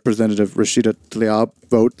member Representative Rashida Tlaib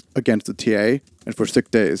vote against the TA and for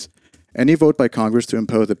sick days. Any vote by Congress to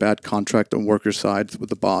impose a bad contract on workers' sides with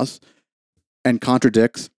the boss and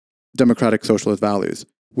contradicts democratic socialist values.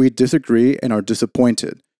 We disagree and are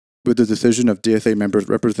disappointed with the decision of DSA members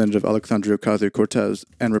Representative Alexandria Ocasio-Cortez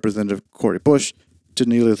and Representative Cori Bush to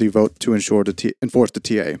needlessly vote to enforce the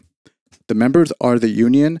TA. The members are the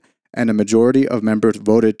union, and a majority of members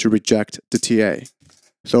voted to reject the TA.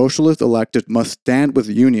 Socialist elected must stand with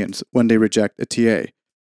unions when they reject a TA.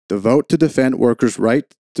 The vote to defend workers' right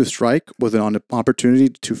to strike was an opportunity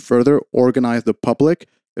to further organize the public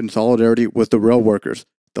in solidarity with the rail workers.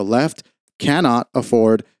 The left cannot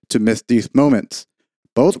afford to miss these moments.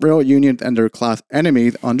 Both rail unions and their class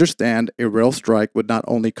enemies understand a rail strike would not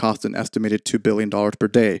only cost an estimated $2 billion per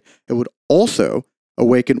day, it would also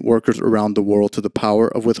awaken workers around the world to the power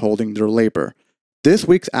of withholding their labor. This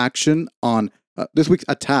week's attack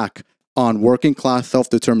on working class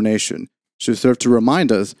self-determination should serve to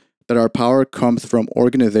remind us that our power comes from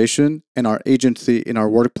organization and our agency in our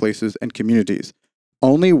workplaces and communities.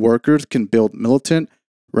 Only workers can build militant,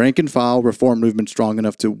 rank-and-file reform movement strong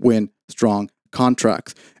enough to win strong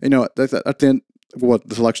contracts. You know, that's at the end what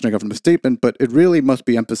the selection I got from the statement, but it really must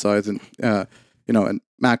be emphasized, and and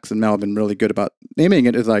Max and Mel have been really good about naming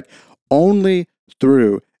it, is like only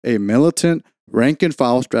through a militant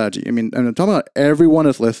rank-and-file strategy. I mean, and I'm talking about everyone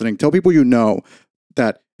is listening. Tell people you know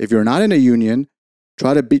that if you're not in a union,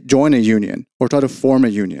 try to join a union or try to form a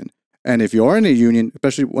union. And if you are in a union,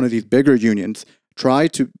 especially one of these bigger unions, try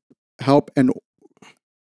to help and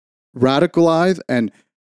radicalize and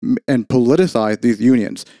politicize these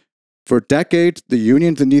unions. For decades, the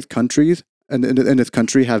unions in these countries and in this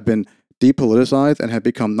country have been depoliticized and have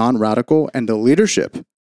become non-radical, and the leadership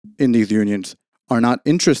in these unions are not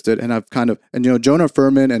interested and have Jonah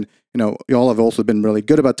Furman and y'all have also been really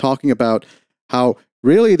good about talking about how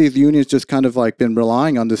really these unions just kind of like been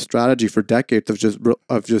relying on this strategy for decades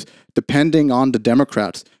of just depending on the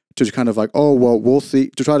Democrats to kind of like, oh well, we'll see,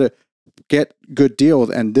 to try to get good deals,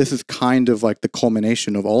 and this is kind of like the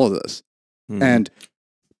culmination of all of this. And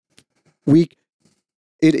it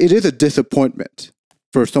is a disappointment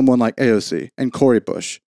for someone like AOC and Cori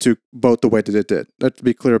Bush to vote the way that it did. Let's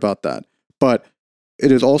be clear about that. But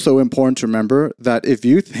it is also important to remember that if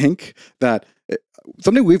you think that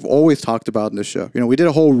something we've always talked about in this show, we did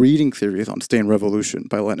a whole reading series on Stain Revolution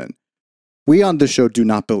by Lenin. We on this show do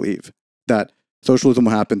not believe that socialism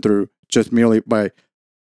will happen through just merely by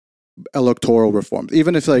electoral reforms.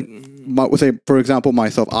 Even if, like, say, for example,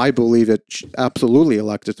 myself, I believe that absolutely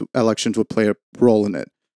elections would play a role in it,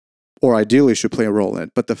 or ideally should play a role in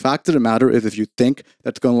it. But the fact of the matter is, if you think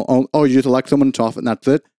that's going to, you just elect someone to office and that's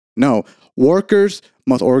it. No, workers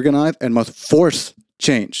must organize and must force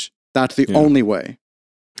change. That's the only way.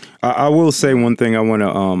 I will say one thing I want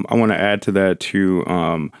to add to that too.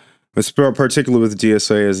 Particularly with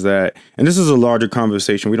DSA is that, and this is a larger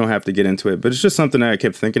conversation, we don't have to get into it, but it's just something that I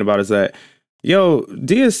kept thinking about is that,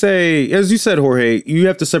 DSA, as you said, Jorge, you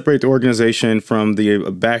have to separate the organization from the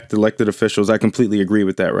backed elected officials. I completely agree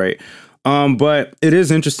with that, right? But it is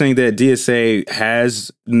interesting that DSA has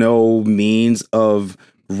no means of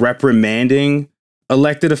reprimanding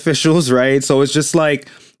elected officials, right? So it's just like,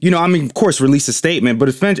 of course, release a statement, but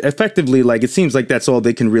effectively, like, it seems like that's all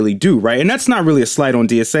they can really do, right? And that's not really a slight on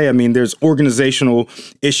DSA. I mean, there's organizational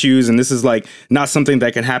issues, and this is, like, not something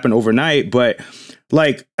that can happen overnight, but,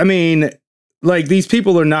 like, I mean, like, these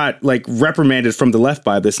people are not, like, reprimanded from the left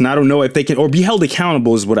by this, and I don't know if they can, or be held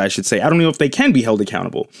accountable is what I should say. I don't know if they can be held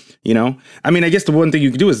accountable, I mean, I guess the one thing you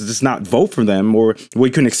can do is just not vote for them, or we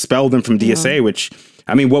can expel them from DSA, which,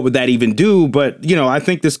 I mean, what would that even do? But, I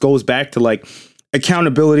think this goes back to, like,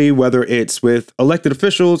 accountability, whether it's with elected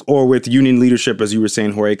officials or with union leadership, as you were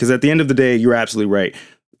saying, Jorge, because at the end of the day, you're absolutely right.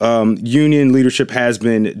 Union leadership has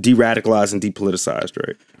been de-radicalized and depoliticized,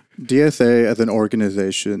 right? DSA as an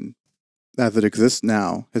organization, as it exists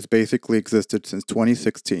now, has basically existed since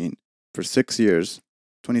 2016 for 6 years,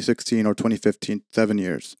 2016 or 2015, 7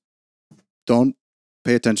 years. Don't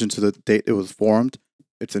pay attention to the date it was formed.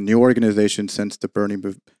 It's a new organization since the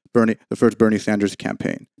first Bernie Sanders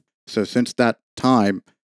campaign. So since that time,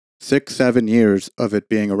 6-7 years of it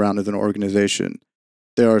being around as an organization,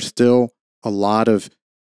 there are still a lot of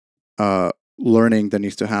learning that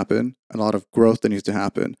needs to happen, a lot of growth that needs to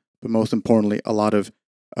happen, but most importantly, a lot of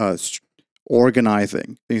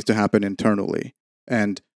organizing needs to happen internally.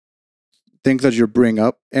 And things that you bring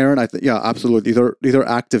up, Aaron, absolutely. These are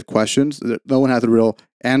active questions. No one has a real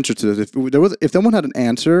answer to this. If someone had an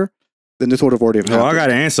answer, then this would have already happened. No, I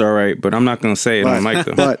got an answer, all right, but I'm not going to say it on mic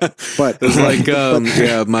though. But it's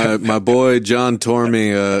like, my boy John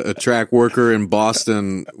Tormey, a track worker in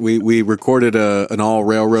Boston. We recorded an all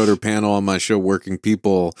railroader panel on my show, Working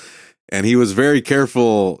People, and he was very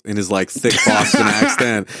careful in his like thick Boston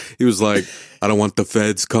accent. He was like, "I don't want the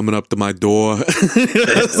feds coming up to my door."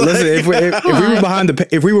 Listen, if we were behind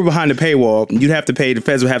the paywall, the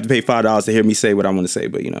feds would have to pay $5 to hear me say what I want to say,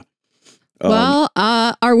 but Well,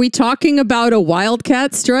 are we talking about a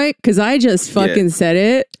wildcat strike? Because I just fucking said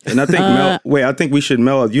it. And I think I think we should,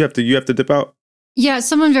 Mel, you have to dip out. Yeah,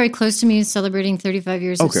 someone very close to me is celebrating 35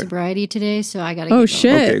 years of sobriety today, so I got to. Oh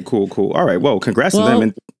shit! Okay, cool. All right, well, congrats to them,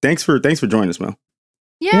 and thanks for joining us, Mel.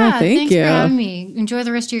 Yeah, thanks for having me. Enjoy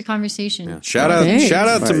the rest of your conversation. Yeah. Shout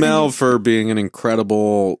out to Mel for being an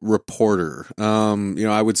incredible reporter.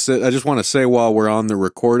 I just want to say while we're on the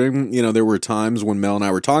recording, there were times when Mel and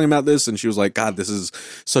I were talking about this and she was like, "God, this is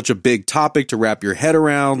such a big topic to wrap your head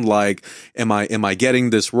around. Like, am I getting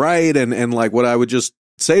this right?" And like what I would just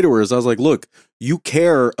say to her is I was like, "Look, you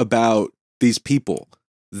care about these people.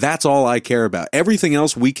 That's all I care about. Everything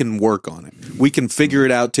else, we can work on it. We can figure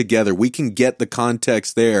it out together. We can get the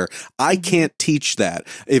context there. I can't teach that.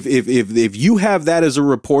 If you have that as a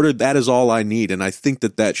reporter, that is all I need." And I think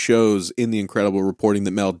that shows in the incredible reporting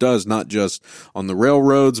that Mel does, not just on the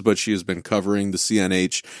railroads, but she has been covering the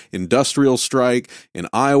CNH industrial strike in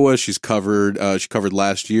Iowa. She covered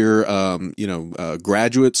last year,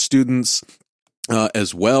 graduate students.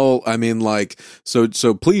 As well. I mean, like, so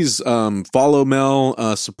please follow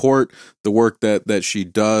Mel, support the work that she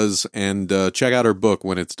does, and check out her book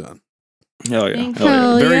when it's done. Hell yeah.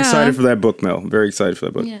 Very excited for that book, Mel. Very excited for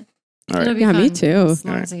that book. Yeah. All right. It'll be Yeah, fun, me too. As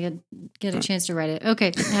long as I get a chance to write it.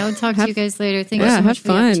 Okay, I will talk to you guys later. Thank you Yeah, so much have for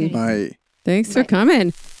the fun. opportunity. Bye. Thanks for Bye.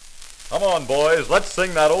 coming. Come on, boys, let's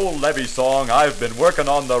sing that old levee song, I've Been Working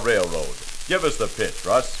on the Railroad. Give us the pitch,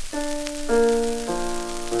 Russ.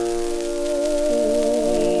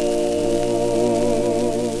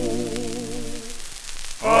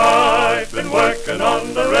 I've been working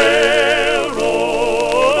on the railroad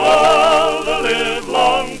all the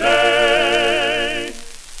livelong day.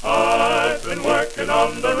 I've been working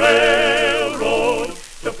on the railroad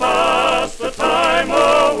to pass the time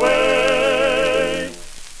away.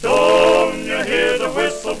 Don't you hear the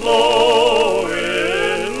whistle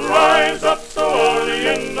blowing? Rise up so early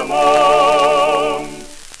in the morn.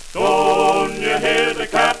 Don't you hear the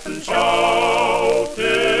captain shouting?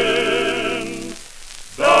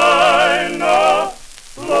 Dinah,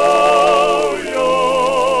 blow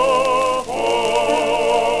your horn.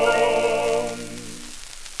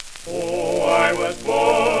 Oh, I was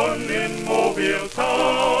born in Mobile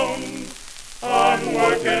town. I'm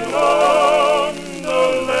working on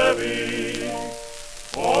the levee.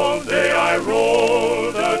 All day I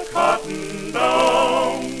roll the cotton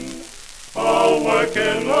down. All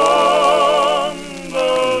working on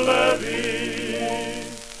the levee.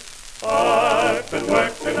 I've been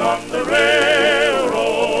working on the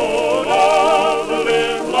railroad all the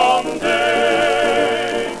livelong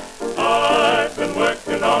day. I've been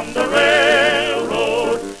working on the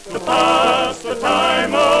railroad to pass the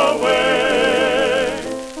time away.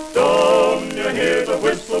 Don't you hear the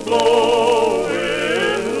whistle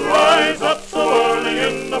blowing? Rise up so early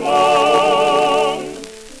in the morn.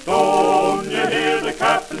 Don't you hear the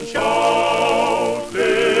captain shouting?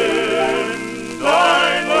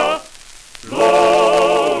 Dinah,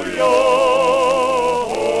 blow your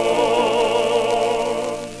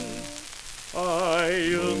horn. I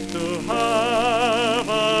used to have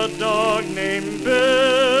a dog named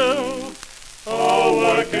Bill,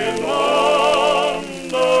 working on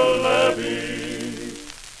the levee.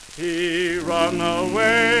 He run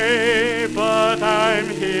away, but I'm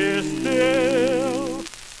here still,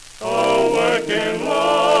 working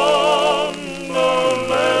on the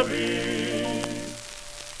levee.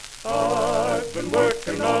 I've been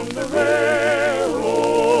working on the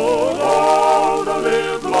railroad all the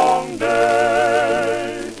livelong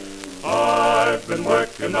day. I've been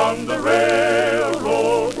working on the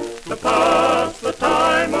railroad to pass the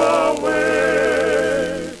time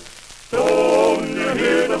away. Don't you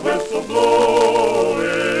hear the whistle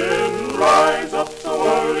blowing? Rise up so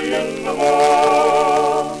early in the morning.